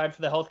stuff to provide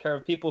for the health care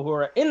of people who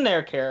are in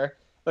their care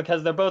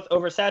because they're both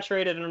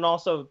oversaturated and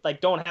also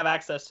like don't have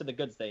access to the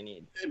goods they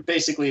need.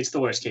 Basically, it's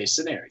the worst case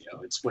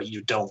scenario. It's what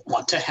you don't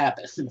want to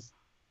happen.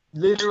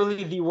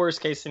 Literally the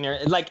worst case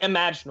scenario, like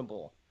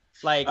imaginable.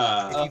 Like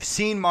if you've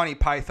seen Monty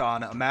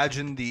Python,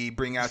 imagine the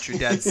Bring Out Your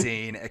Dead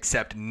scene,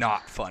 except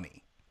not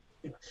funny.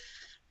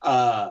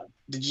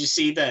 Did you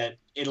see that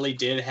Italy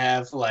did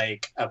have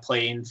like a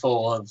plane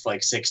full of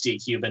like 60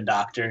 Cuban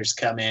doctors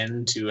come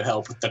in to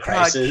help with the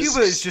crisis? God,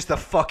 Cuba is just the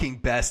fucking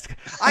best.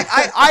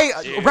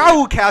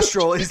 Raul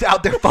Castro is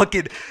out there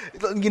fucking.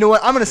 You know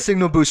what? I'm gonna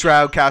signal boost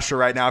Raul Castro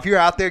right now. If you're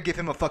out there, give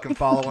him a fucking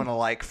follow and a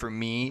like for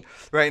me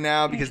right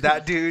now because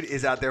that dude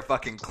is out there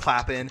fucking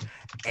clapping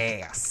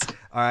ass.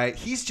 All right,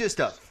 he's just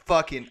a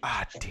fucking.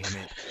 Damn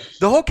it.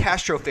 The whole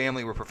Castro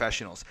family were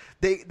professionals.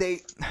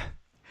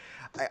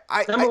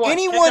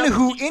 Anyone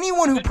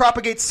who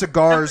propagates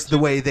cigars the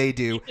way they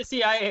do, the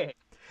CIA,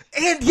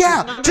 and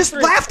just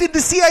laughed in the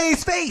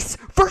CIA's face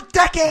for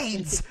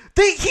decades.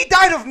 He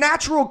died of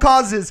natural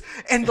causes,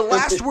 and the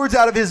last words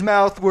out of his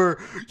mouth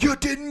were, "You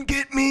didn't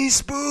get me,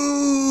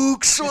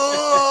 spooks."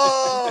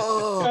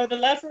 Oh. No, the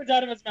last words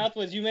out of his mouth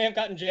was, "You may have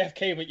gotten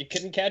JFK, but you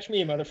couldn't catch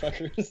me,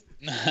 motherfuckers."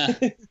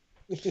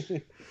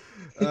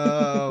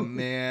 Oh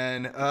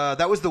man,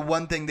 that was the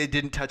one thing they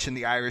didn't touch in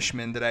The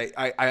Irishman that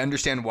I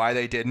understand why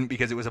they didn't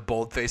because it was a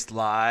bold-faced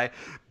lie.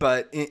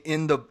 But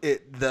in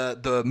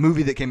the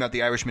movie that came out,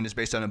 The Irishman, is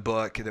based on a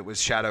book that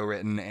was shadow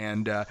written,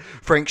 and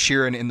Frank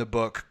Sheeran in the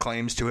book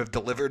claims to have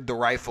delivered the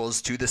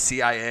rifles to the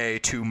CIA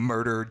to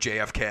murder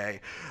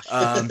JFK.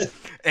 And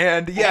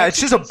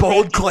it's just a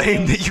bold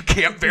claim that you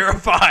can't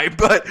verify,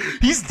 but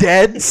he's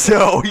dead,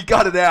 so he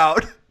got it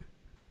out.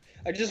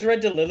 I just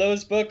read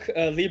DeLillo's book,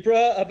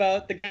 Libra,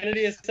 about the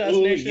Kennedy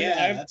assassination. Ooh,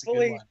 yeah, I'm that's a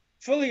good one.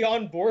 fully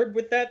on board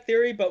with that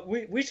theory, but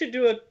we should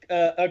do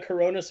a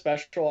Corona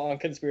special on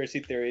conspiracy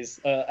theories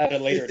at a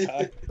later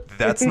time.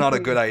 That's not a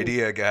good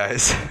idea,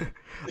 guys.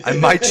 I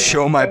might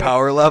show my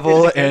power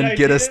level and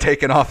get us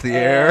taken off the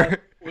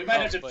air. We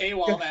might have to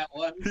paywall that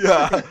one.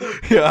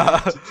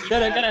 Yeah.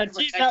 Gonna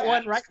tease that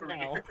one right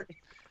now.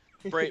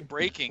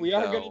 Breaking. We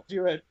are though. gonna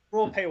do it.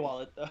 We'll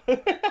paywall it though.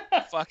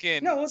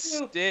 Fucking No, let's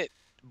do- stit,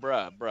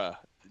 bruh.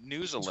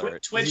 News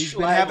alert. Twitch He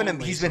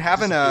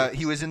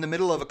was in the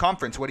middle of a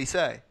conference. What'd he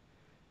say?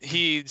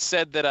 He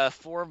said that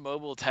 4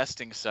 mobile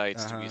testing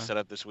sites to be set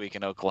up this week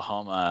in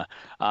Oklahoma,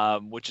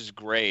 which is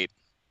great.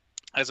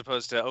 As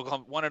opposed to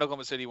Oklahoma, one in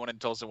Oklahoma City, one in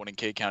Tulsa, one in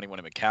Kay County, one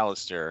in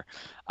McAllister.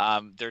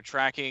 They're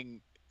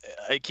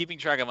keeping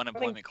track of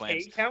unemployment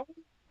claims. Kay County?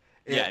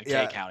 Yeah, in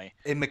Kay County.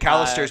 In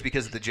McAllister's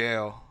because of the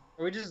jail.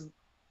 Are we just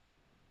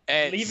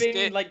And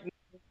leaving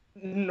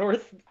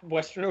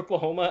northwestern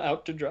Oklahoma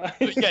out to dry?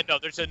 Yeah, no,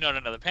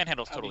 no. The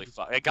Panhandle's totally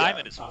fucked.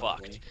 Guyman is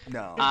fucked.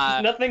 No.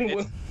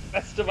 Nothing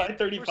west of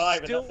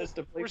I-35 in that list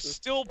of We're places.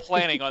 still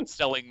planning on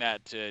selling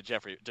that to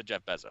Jeff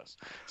Bezos.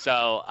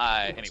 So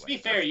anyway. To be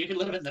fair, you can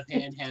live in the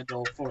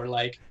Panhandle for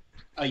like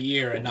a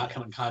year and not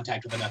come in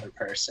contact with another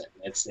person.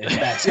 It's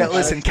that. Yeah,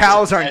 listen,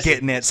 cows aren't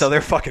getting it, so they're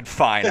fucking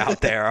fine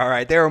out there, all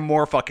right? There are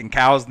more fucking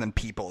cows than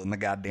people in the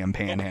goddamn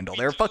Panhandle.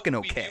 They're fucking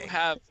okay. We do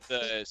have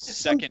the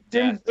second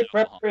death. The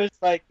prepper is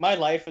like, my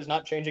life is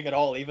not changing at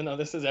all, even though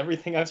this is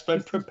everything I've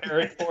been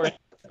preparing for in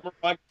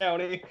Rock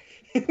County.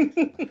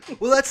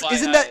 Well,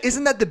 isn't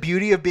that the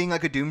beauty of being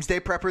like a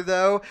doomsday prepper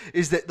though?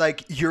 Is that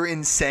like you're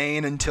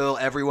insane until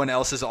everyone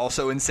else is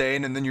also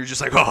insane, and then you're just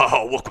like,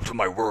 oh, welcome to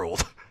my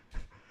world.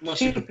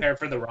 Unless you prepare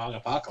for the wrong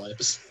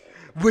apocalypse.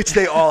 Which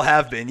they all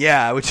have been,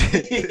 yeah. Which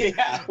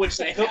Which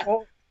they have.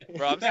 Bro,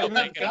 I'm still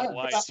thinking of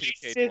why It's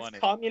CK20.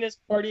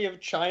 Communist Party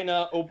of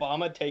China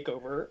Obama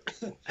takeover.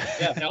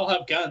 Yeah, they all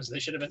have guns. They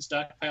should have been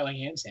stockpiling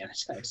hand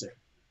sanitizer.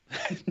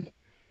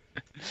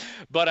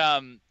 But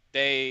has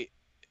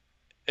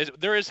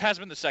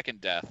been the second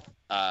death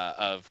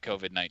of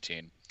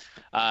COVID-19.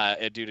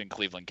 A dude in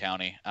Cleveland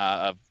County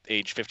of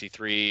age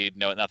 53.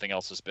 No, nothing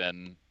else has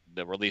been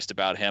released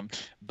about him.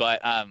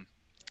 But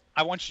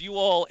I want you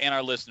all and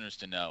our listeners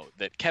to know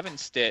that Kevin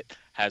Stitt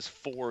has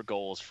 4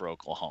 goals for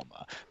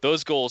Oklahoma.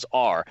 Those goals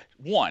are: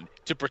 1,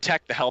 to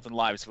protect the health and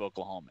lives of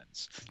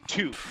Oklahomans;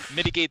 2,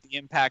 mitigate the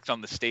impact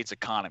on the state's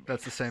economy;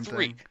 That's the same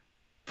 3, thing.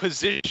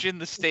 position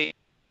the state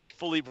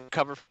fully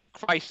recover from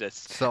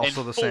crisis. It's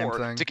also and the same 4,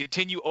 thing. to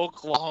continue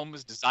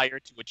Oklahoma's desire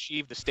to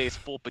achieve the state's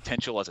full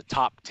potential as a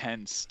top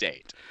 10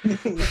 state.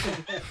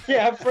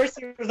 Yeah, at first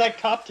he was like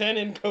top 10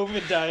 in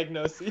COVID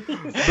diagnoses.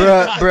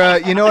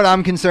 Bruh, you know what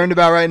I'm concerned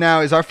about right now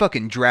is our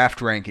fucking draft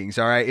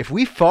rankings, all right? If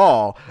we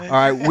fall, all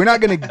right, we're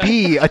not going to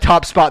be a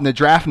top spot in the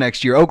draft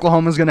next year.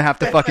 Oklahoma's going to have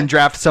to fucking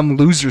draft some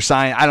loser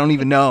sign. I don't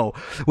even know.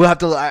 We'll have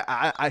to,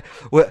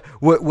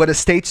 what a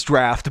state's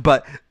draft,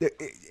 but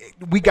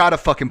we got to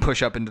fucking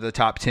push up into the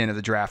top 10 of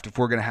the draft if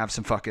we're going to have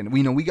some fucking,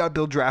 we got to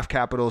build draft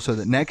capital so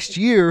that next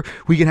year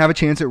we can have a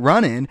chance at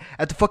running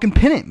at the fucking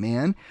pennant,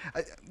 man.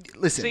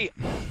 Listen. See,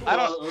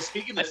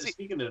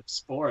 speaking of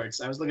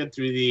sports, I was looking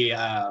through the.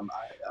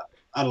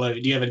 I don't know. Do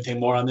you have anything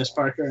more on this,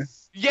 Parker?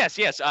 Yes.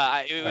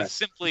 It was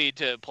simply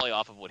to play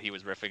off of what he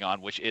was riffing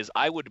on, which is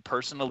I would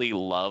personally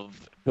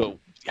love to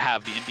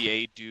have the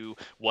NBA do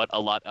what a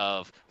lot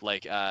of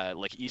like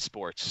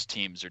esports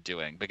teams are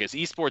doing, because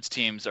esports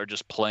teams are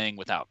just playing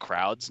without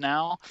crowds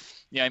now.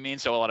 You know what I mean?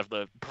 So a lot of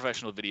the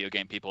professional video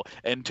game people,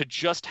 and to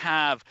just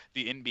have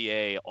the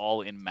NBA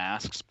all in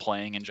masks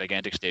playing in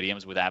gigantic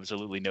stadiums with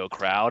absolutely no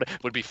crowd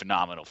would be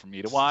phenomenal for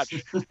me to watch.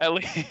 At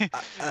least.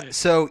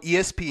 So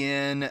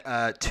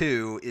ESPN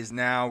 2 is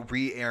now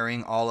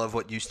re-airing all of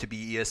what used to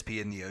be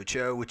ESPN The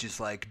Ocho, which is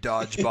like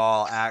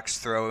dodgeball, axe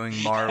throwing,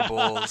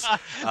 marbles.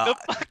 The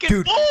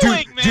fucking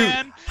bowling,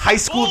 man. High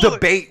school Bowling.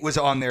 debate was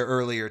on there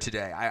earlier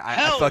today. I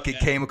Hell fucking yeah.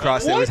 came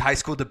across it. It was high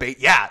school debate.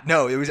 Yeah,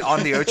 no, it was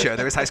on The Ocho.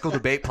 There was high school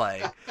debate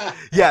playing.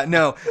 Yeah,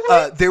 no,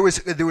 there was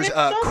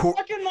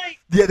Fucking, like,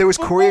 there was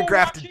football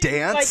choreographed watching,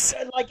 dance.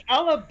 Like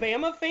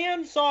Alabama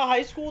fan saw a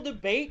high school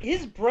debate,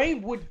 his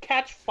brain would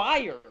catch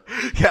fire.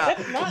 Yeah,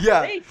 That's not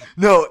yeah. safe.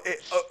 No,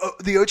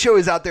 the Ocho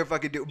is out there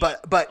fucking doing.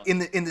 But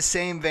in the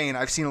same vein,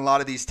 I've seen a lot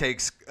of these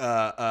takes,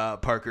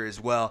 Parker, as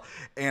well.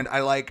 And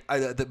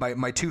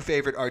my two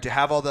favorite are to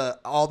have all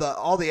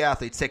the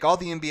athletes, take all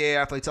the NBA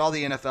athletes, all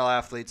the NFL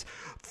athletes,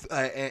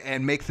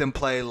 and make them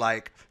play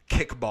like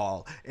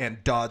kickball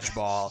and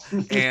dodgeball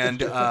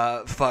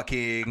and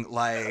fucking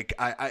like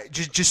I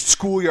just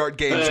schoolyard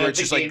games where it's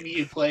the just game like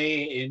you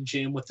play in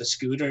gym with the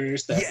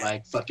scooters that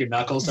like fuck your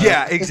knuckles up.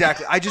 yeah,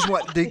 exactly. I just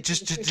want to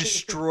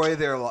destroy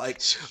their like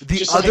the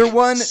Just other like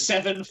one.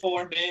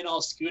 7-4 men all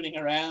scooting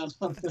around.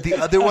 The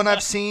other one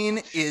I've seen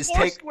is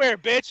Foursquare,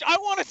 bitch. I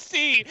want to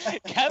see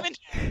Kevin.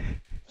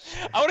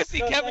 I want to see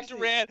No, it's Kevin actually-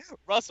 Durant,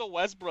 Russell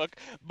Westbrook,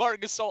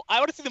 Marc Gasol. I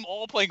want to see them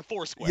all playing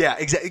Foursquare. Yeah,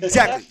 exactly.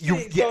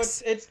 So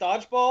it's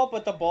dodgeball,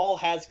 but the ball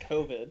has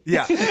COVID.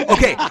 Yeah.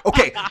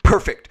 Okay.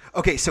 Perfect.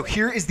 Okay. So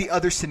here is the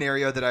other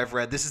scenario that I've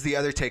read. This is the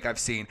other take I've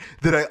seen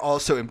that I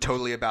also am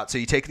totally about. So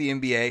you take the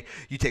NBA,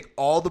 you take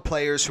all the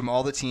players from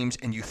all the teams,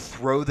 and you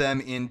throw them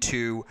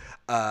into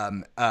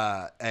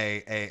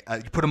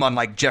you put them on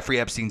like Jeffrey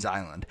Epstein's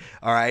island.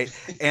 All right.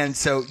 And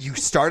so you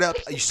start up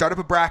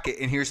a bracket,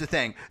 and here's the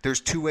thing: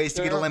 there's two ways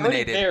to get They're already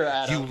eliminated. there,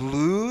 You Adam.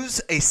 lose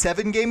a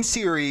 7-game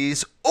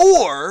series,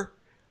 or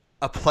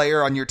a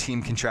player on your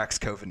team contracts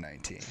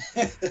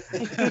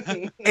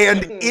COVID-19.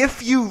 And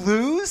if you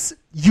lose,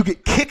 you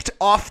get kicked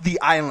off the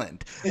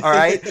island. All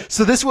right.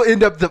 So this will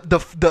end up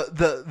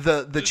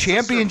the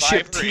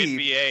championship Survivor team.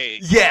 NBA.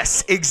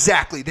 Yes,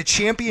 exactly. The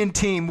champion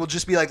team will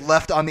just be like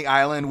left on the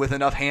island with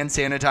enough hand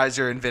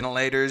sanitizer and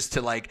ventilators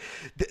to like.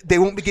 They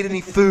won't get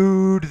any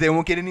food. They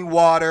won't get any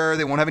water.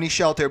 They won't have any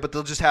shelter. But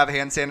they'll just have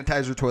hand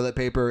sanitizer, toilet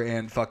paper,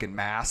 and fucking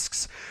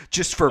masks.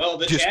 Just for. Well,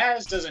 the just,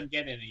 Jazz doesn't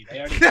get any. They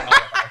already got all of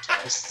our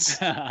tests.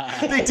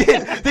 They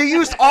did. They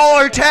used all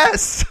our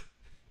tests.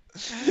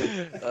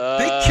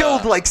 They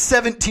killed like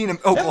 17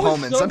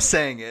 Oklahomans. so- I'm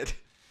saying it.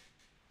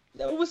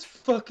 That was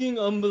fucking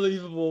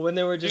unbelievable when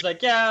they were just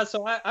like, yeah,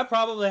 so I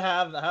probably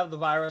have the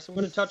virus. I'm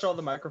going to touch all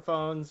the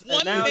microphones. One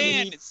and now you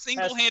man need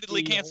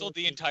single-handedly testing. canceled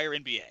the entire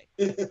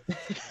NBA.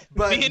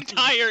 But The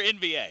entire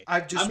NBA.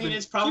 I've just I mean, been-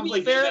 it's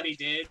probably fair- good that he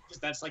did, because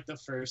that's like the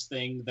first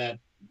thing that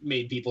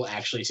made people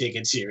actually take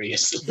it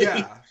seriously.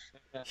 yeah.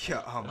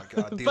 Yeah. Oh my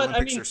God. The But Olympics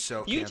I mean, are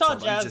so Utah canceled. I'm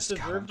Jazz just- God,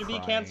 deserve I'm to be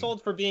crying.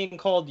 canceled for being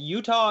called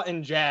Utah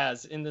and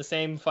Jazz in the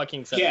same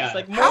fucking sentence. Yeah.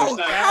 Like, How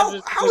most how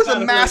Jazz how is not a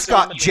a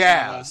mascot person,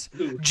 Jazz?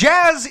 who-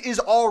 Jazz is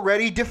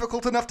already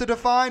difficult enough to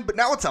define, but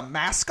now it's a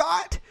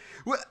mascot.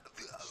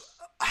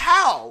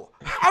 How?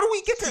 How do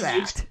we get to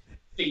that?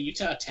 The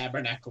Utah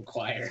Tabernacle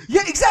Choir.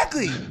 Yeah,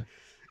 exactly.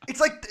 It's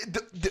like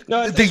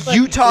No, the it's like-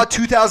 Utah it's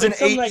 2008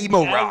 some, like,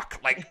 emo jazz- rock.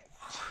 Like,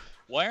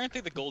 Why aren't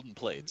they the Golden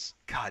Plates?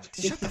 God,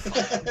 shut the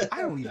fuck up.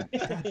 I don't even.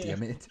 God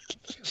damn it.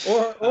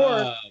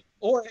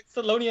 Or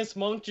Thelonious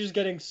Monk just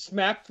getting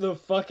smacked the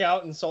fuck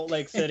out in Salt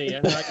Lake City,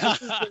 and like,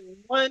 this is the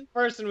one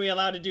person we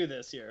allowed to do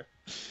this here.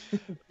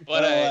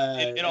 But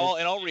Well,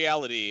 in all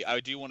reality, I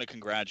do want to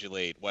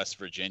congratulate West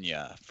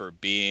Virginia for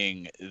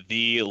being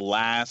the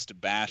last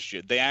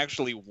bastion. They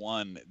actually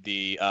won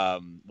the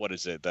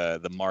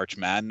the March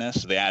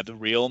Madness. They had the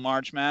real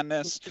March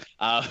Madness,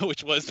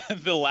 which was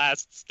the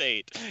last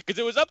state, because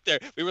it was up there.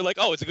 We were like,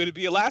 oh, is it going to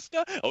be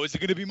Alaska? Oh, is it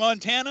going to be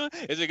Montana?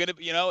 Is it going to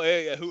be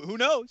who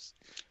knows?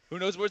 who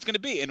knows where it's going to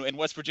be? And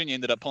West Virginia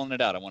ended up pulling it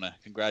out. I want to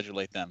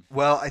congratulate them.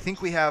 Well, I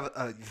think we have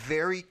a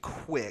very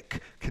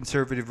quick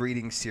conservative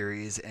reading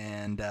series,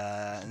 and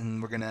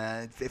we're going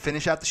to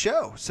finish out the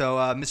show. So,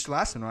 Mr.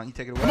 Laston, why don't you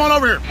take it away? Come on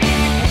over here.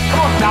 Come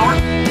on, coward.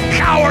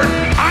 Coward!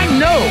 I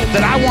know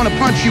that I want to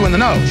punch you in the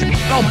nose.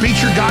 I'll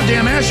beat your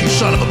goddamn ass, you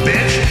son of a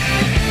bitch.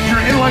 You're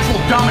an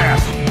intellectual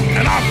dumbass,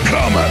 and I'm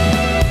coming.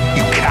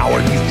 You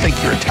coward. You think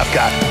you're a tough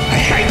guy.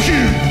 I hate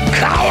you,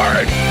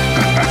 coward.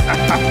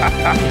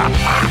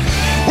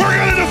 We're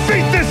going to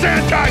defeat this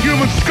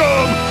anti-human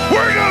scum.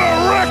 We're going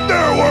to wreck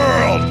their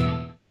world.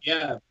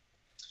 Yeah.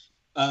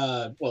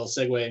 Well,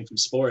 segueing from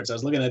sports, I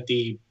was looking at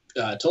the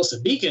Tulsa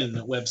Beacon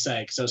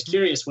website because I was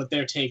curious what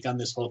their take on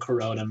this whole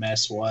corona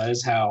mess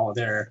was, how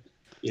their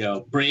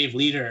brave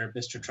leader,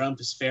 Mr.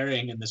 Trump, is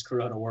faring in this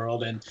corona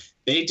world. And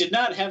they did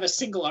not have a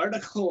single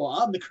article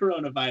on the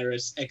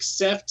coronavirus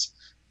except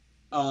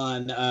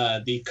on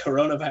the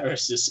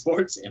coronavirus's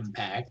sports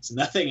impact.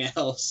 Nothing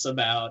else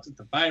about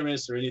the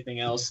virus or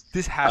anything else.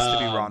 This has to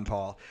be Ron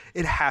Paul.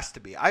 It has to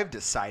be. I've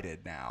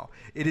decided now.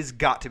 It has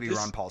got to be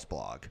Ron Paul's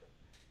blog.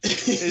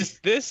 Is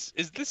this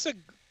a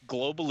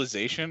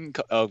globalization?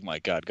 Oh my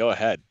God! Go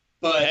ahead.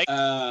 But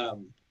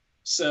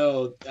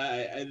so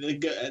I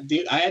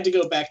had to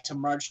go back to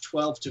March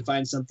 12th to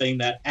find something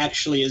that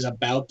actually is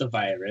about the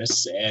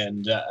virus,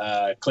 and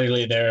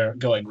clearly they're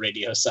going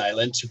radio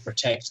silent to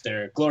protect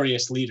their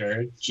glorious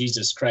leader,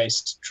 Jesus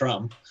Christ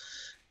Trump.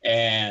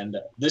 And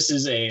this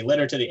is a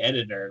letter to the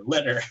editor.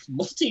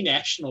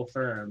 Multinational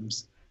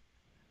firms,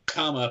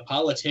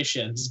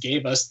 politicians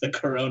gave us the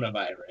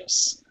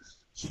coronavirus.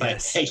 By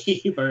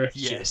Peggy Burgess.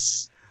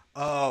 Yes.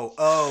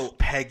 Oh,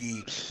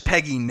 Peggy.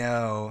 Peggy,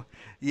 no.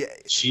 Yeah,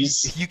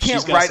 you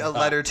can't write a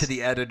letter to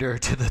the editor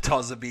to the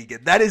Tulsa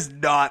Beacon. That is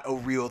not a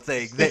real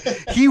thing.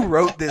 He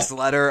wrote this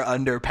letter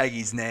under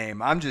Peggy's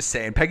name. I'm just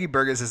saying, Peggy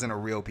Burgess isn't a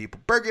real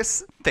people.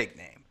 Burgess, fake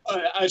name.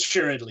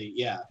 Assuredly,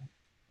 yeah,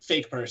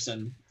 fake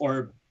person,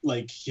 or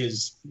like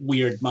his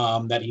weird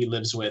mom that he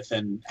lives with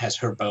and has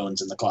her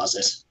bones in the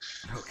closet.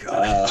 Oh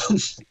God.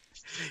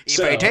 If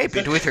I type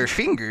it with her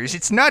fingers,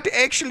 it's not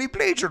actually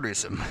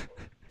plagiarism.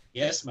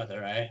 Yes,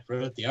 Mother, I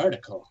wrote the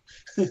article.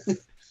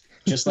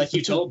 Just like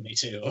you told me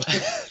to.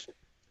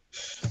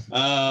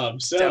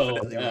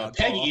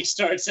 Peggy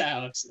starts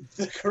out,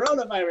 the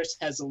coronavirus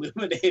has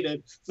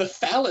illuminated the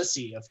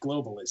fallacy of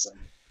globalism.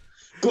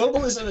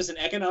 Globalism is an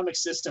economic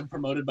system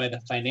promoted by the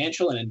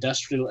financial and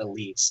industrial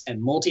elites and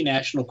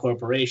multinational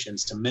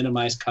corporations to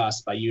minimize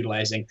costs by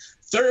utilizing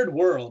third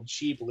world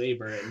cheap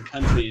labor in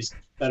countries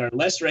that are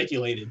less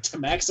regulated to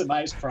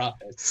maximize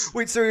profits.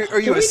 Wait, so are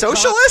you a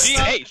socialist?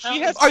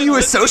 Are you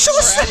a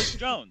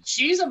socialist?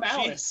 She's a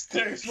Maoist.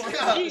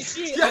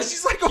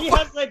 She's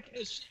like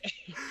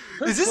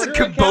is this a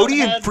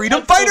Cambodian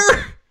freedom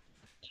fighter?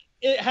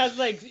 It has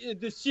like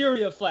the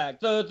Syria flag,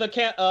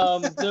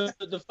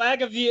 the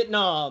flag of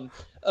Vietnam,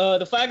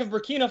 the flag of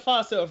Burkina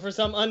Faso for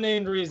some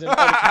unnamed reason.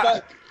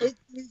 My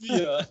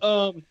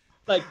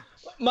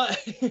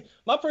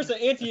person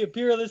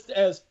anti-imperialist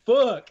as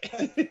fuck.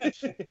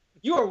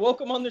 You are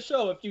welcome on the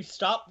show if you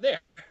stop there.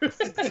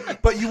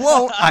 But you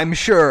won't, I'm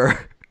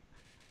sure.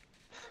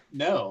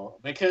 No,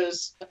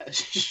 because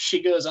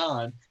she goes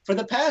on, for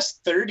the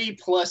past 30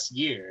 plus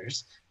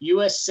years,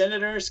 U.S.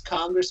 senators,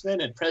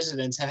 congressmen, and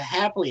presidents have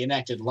happily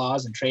enacted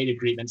laws and trade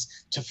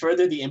agreements to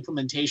further the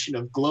implementation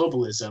of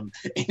globalism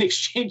in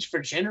exchange for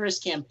generous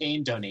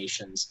campaign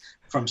donations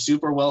from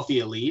super wealthy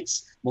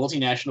elites,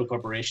 multinational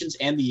corporations,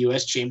 and the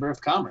U.S. Chamber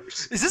of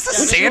Commerce. Is this a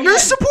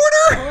Sanders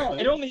supporter?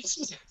 It only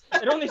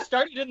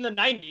started in the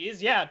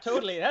 90s. Yeah,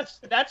 totally.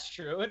 That's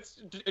true.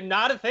 It's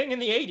not a thing in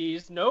the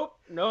 80s. Nope.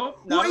 Well,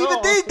 even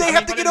they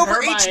have to get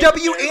over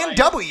HW and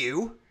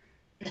W.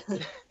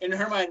 In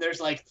her mind, there's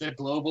like the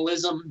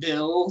globalism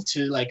bill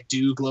to like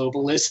do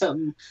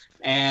globalism,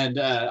 and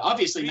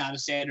obviously not a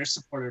Sanders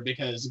supporter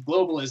because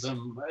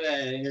globalism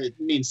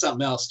means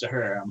something else to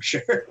her, I'm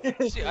sure.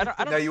 See, I don't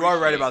no, you are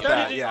right about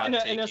that. Yeah,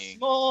 in a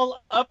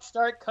small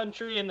upstart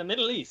country in the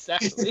Middle East,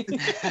 actually.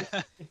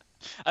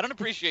 I don't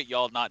appreciate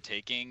y'all not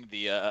taking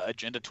the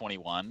Agenda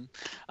 21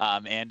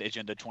 and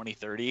Agenda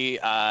 2030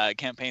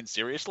 campaign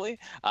seriously,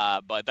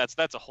 but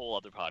that's a whole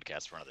other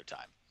podcast for another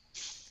time.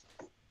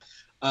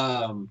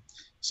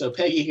 So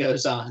Peggy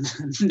goes on,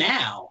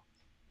 now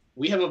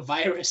we have a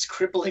virus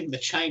crippling the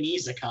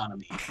Chinese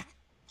economy.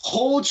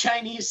 Whole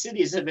Chinese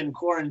cities have been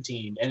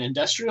quarantined, and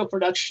industrial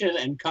production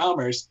and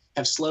commerce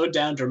have slowed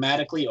down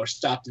dramatically or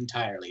stopped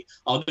entirely.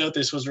 I'll note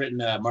this was written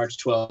March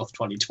 12th,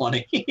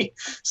 2020.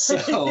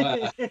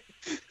 So,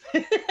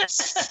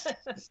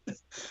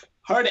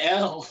 hard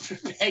L for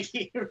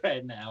Peggy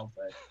right now.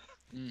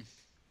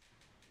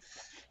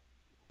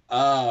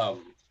 But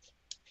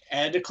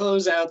and to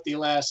close out the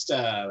last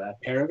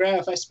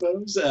paragraph, I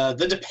suppose,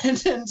 the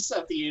dependence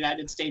of the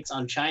United States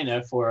on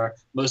China for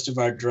most of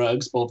our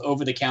drugs, both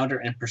over-the-counter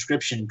and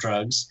prescription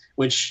drugs,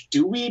 which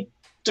do we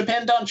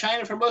depend on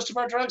China for most of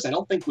our drugs? I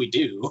don't think we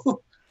do.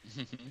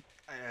 I'm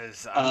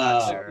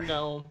not sure.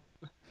 No.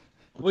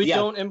 We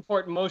don't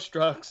import most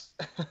drugs.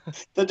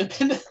 The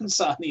dependence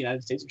on the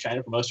United States and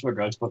China for most of our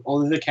drugs, both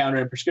over-the-counter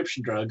and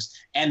prescription drugs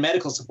and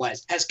medical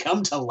supplies, has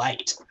come to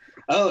light.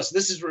 Oh, so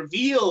this has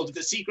revealed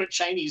the secret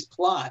Chinese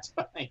plot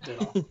behind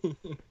it all.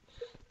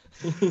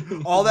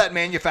 All that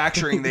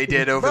manufacturing they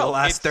did over the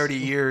last 30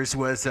 years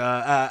was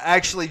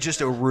actually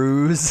just a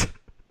ruse.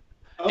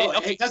 Oh,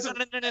 okay,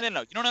 no.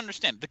 You don't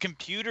understand. The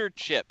computer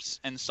chips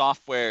and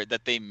software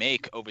that they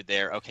make over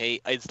there, okay,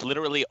 it's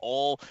literally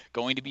all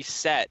going to be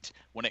set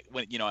when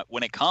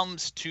it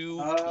comes to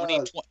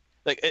 2020,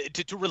 like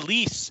to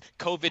release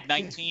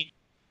COVID-19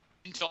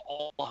 into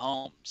all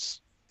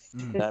homes.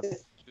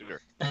 That's computer.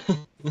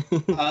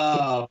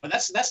 But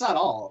that's not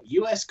all.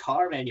 U.S.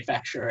 car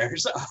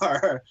manufacturers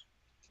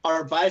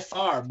are by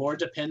far more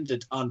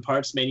dependent on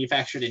parts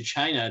manufactured in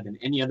China than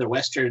any other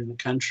Western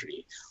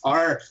country.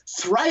 Our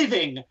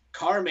thriving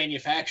car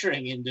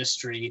manufacturing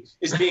industry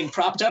is being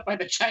propped up by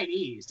the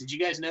Chinese. Did you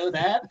guys know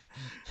that?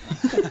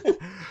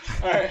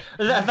 I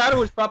thought it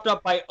was propped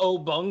up by O.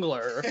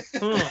 Bungler.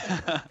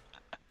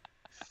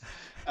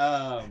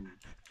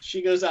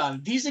 She goes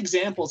on, these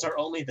examples are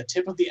only the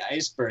tip of the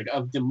iceberg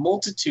of the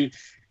multitude.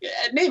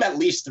 Name at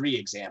least 3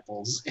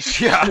 examples.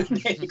 Yeah.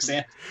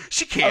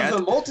 She can't. Of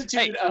the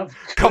multitude of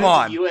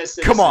U.S.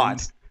 citizens. Come on.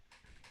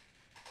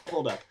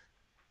 Hold up.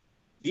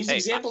 These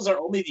examples are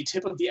only the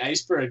tip of the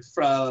iceberg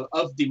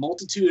of the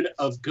multitude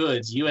of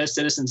goods U.S.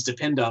 citizens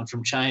depend on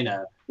from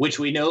China, which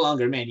we no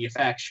longer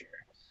manufacture.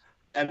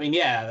 I mean,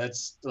 yeah,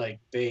 that's like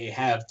they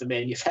have the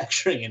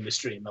manufacturing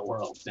industry in the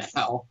world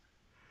now.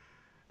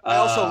 I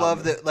also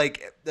love that,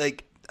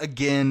 like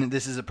again,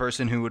 this is a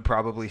person who would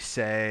probably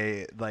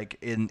say, like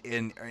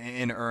in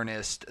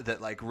earnest,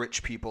 that like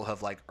rich people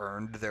have like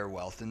earned their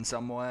wealth in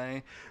some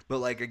way. But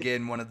like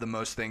again, one of the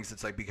most things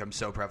that's like become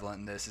so prevalent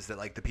in this is that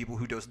like the people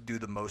who do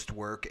the most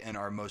work and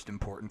are most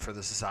important for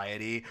the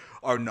society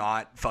are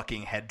not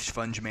fucking hedge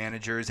fund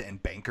managers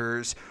and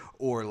bankers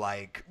or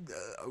like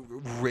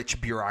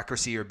rich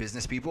bureaucracy or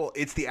business people.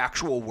 It's the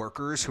actual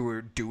workers who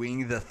are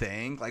doing the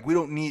thing. Like we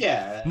don't need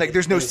like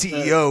there's no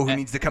CEO who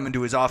needs to come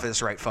into his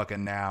office right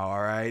fucking now.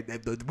 All right,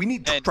 we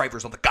need truck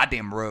drivers on the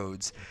goddamn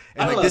roads.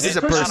 And like this is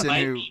a person who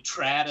might be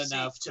trad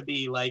enough to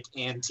be like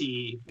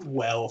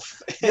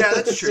anti-wealth. Yeah,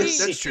 that's true.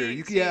 That's true.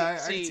 I can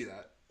see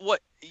that. What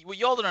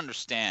y'all don't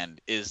understand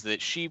is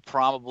that she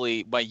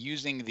probably, by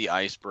using the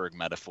iceberg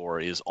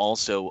metaphor, is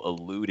also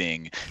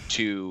alluding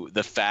to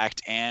the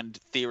fact and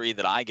theory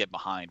that I get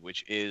behind,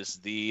 which is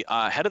the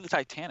head of the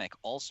Titanic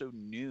also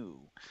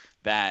knew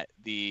that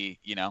the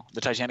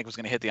Titanic was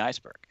going to hit the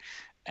iceberg.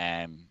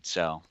 And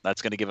so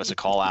that's going to give us a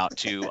call out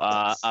to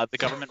the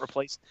government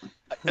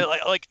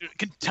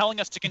telling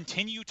us to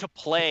continue to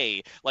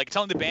play, like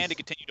telling the band to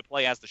continue to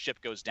play as the ship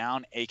goes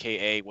down,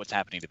 aka what's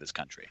happening to this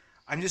country.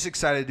 I'm just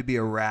excited to be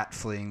a rat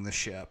fleeing the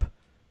ship.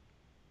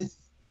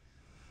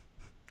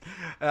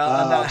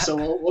 So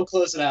we'll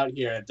close it out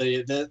here.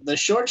 The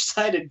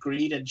short-sighted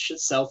greed and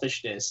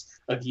selfishness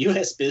of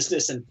U.S.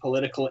 business and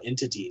political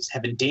entities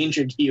have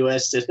endangered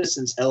U.S.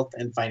 citizens' health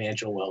and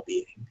financial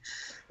well-being.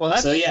 Well,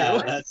 that's true.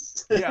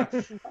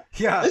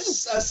 Yeah. This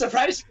is a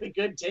surprisingly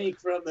good take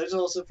from There's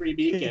Also Free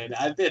Beacon.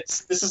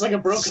 This is like a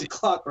broken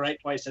clock right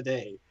twice a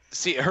day.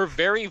 See, her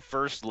very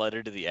first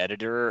letter to the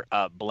editor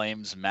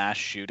blames mass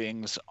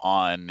shootings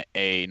on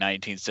a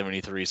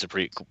 1973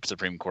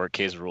 Supreme Court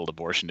case ruled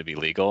abortion to be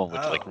legal,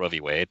 which like Roe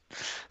v. Wade.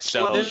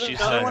 So she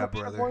said,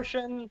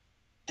 abortion.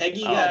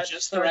 Peggy got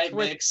just the right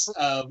mix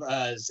of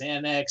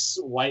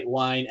Xanax, white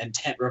wine, and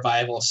tent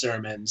revival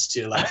sermons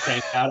to like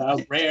crank out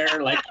a rare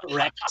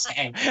correct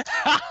take.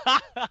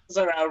 It's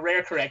a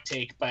rare correct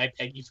take by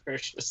Peggy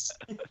Purchase.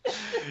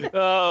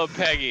 Oh,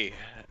 Peggy.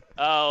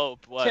 Oh,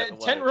 what?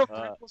 Tent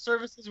revival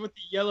services with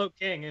the Yellow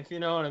King, if you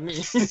know what I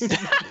mean.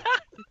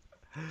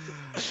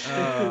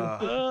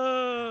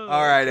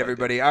 All right,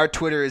 everybody. Our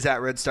Twitter is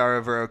at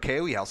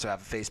RedStarOverOK. We also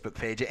have a Facebook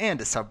page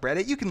and a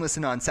subreddit. You can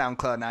listen on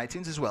SoundCloud and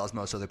iTunes, as well as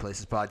most other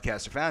places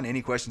podcasts are found.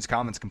 Any questions,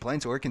 comments,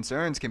 complaints, or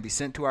concerns can be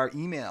sent to our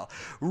email,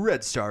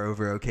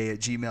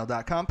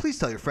 redstaroverok@gmail.com. Please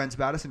tell your friends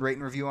about us and rate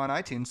and review on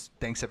iTunes.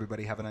 Thanks,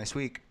 everybody. Have a nice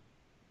week.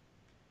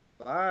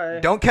 Bye.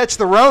 Don't catch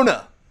the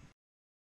Rona.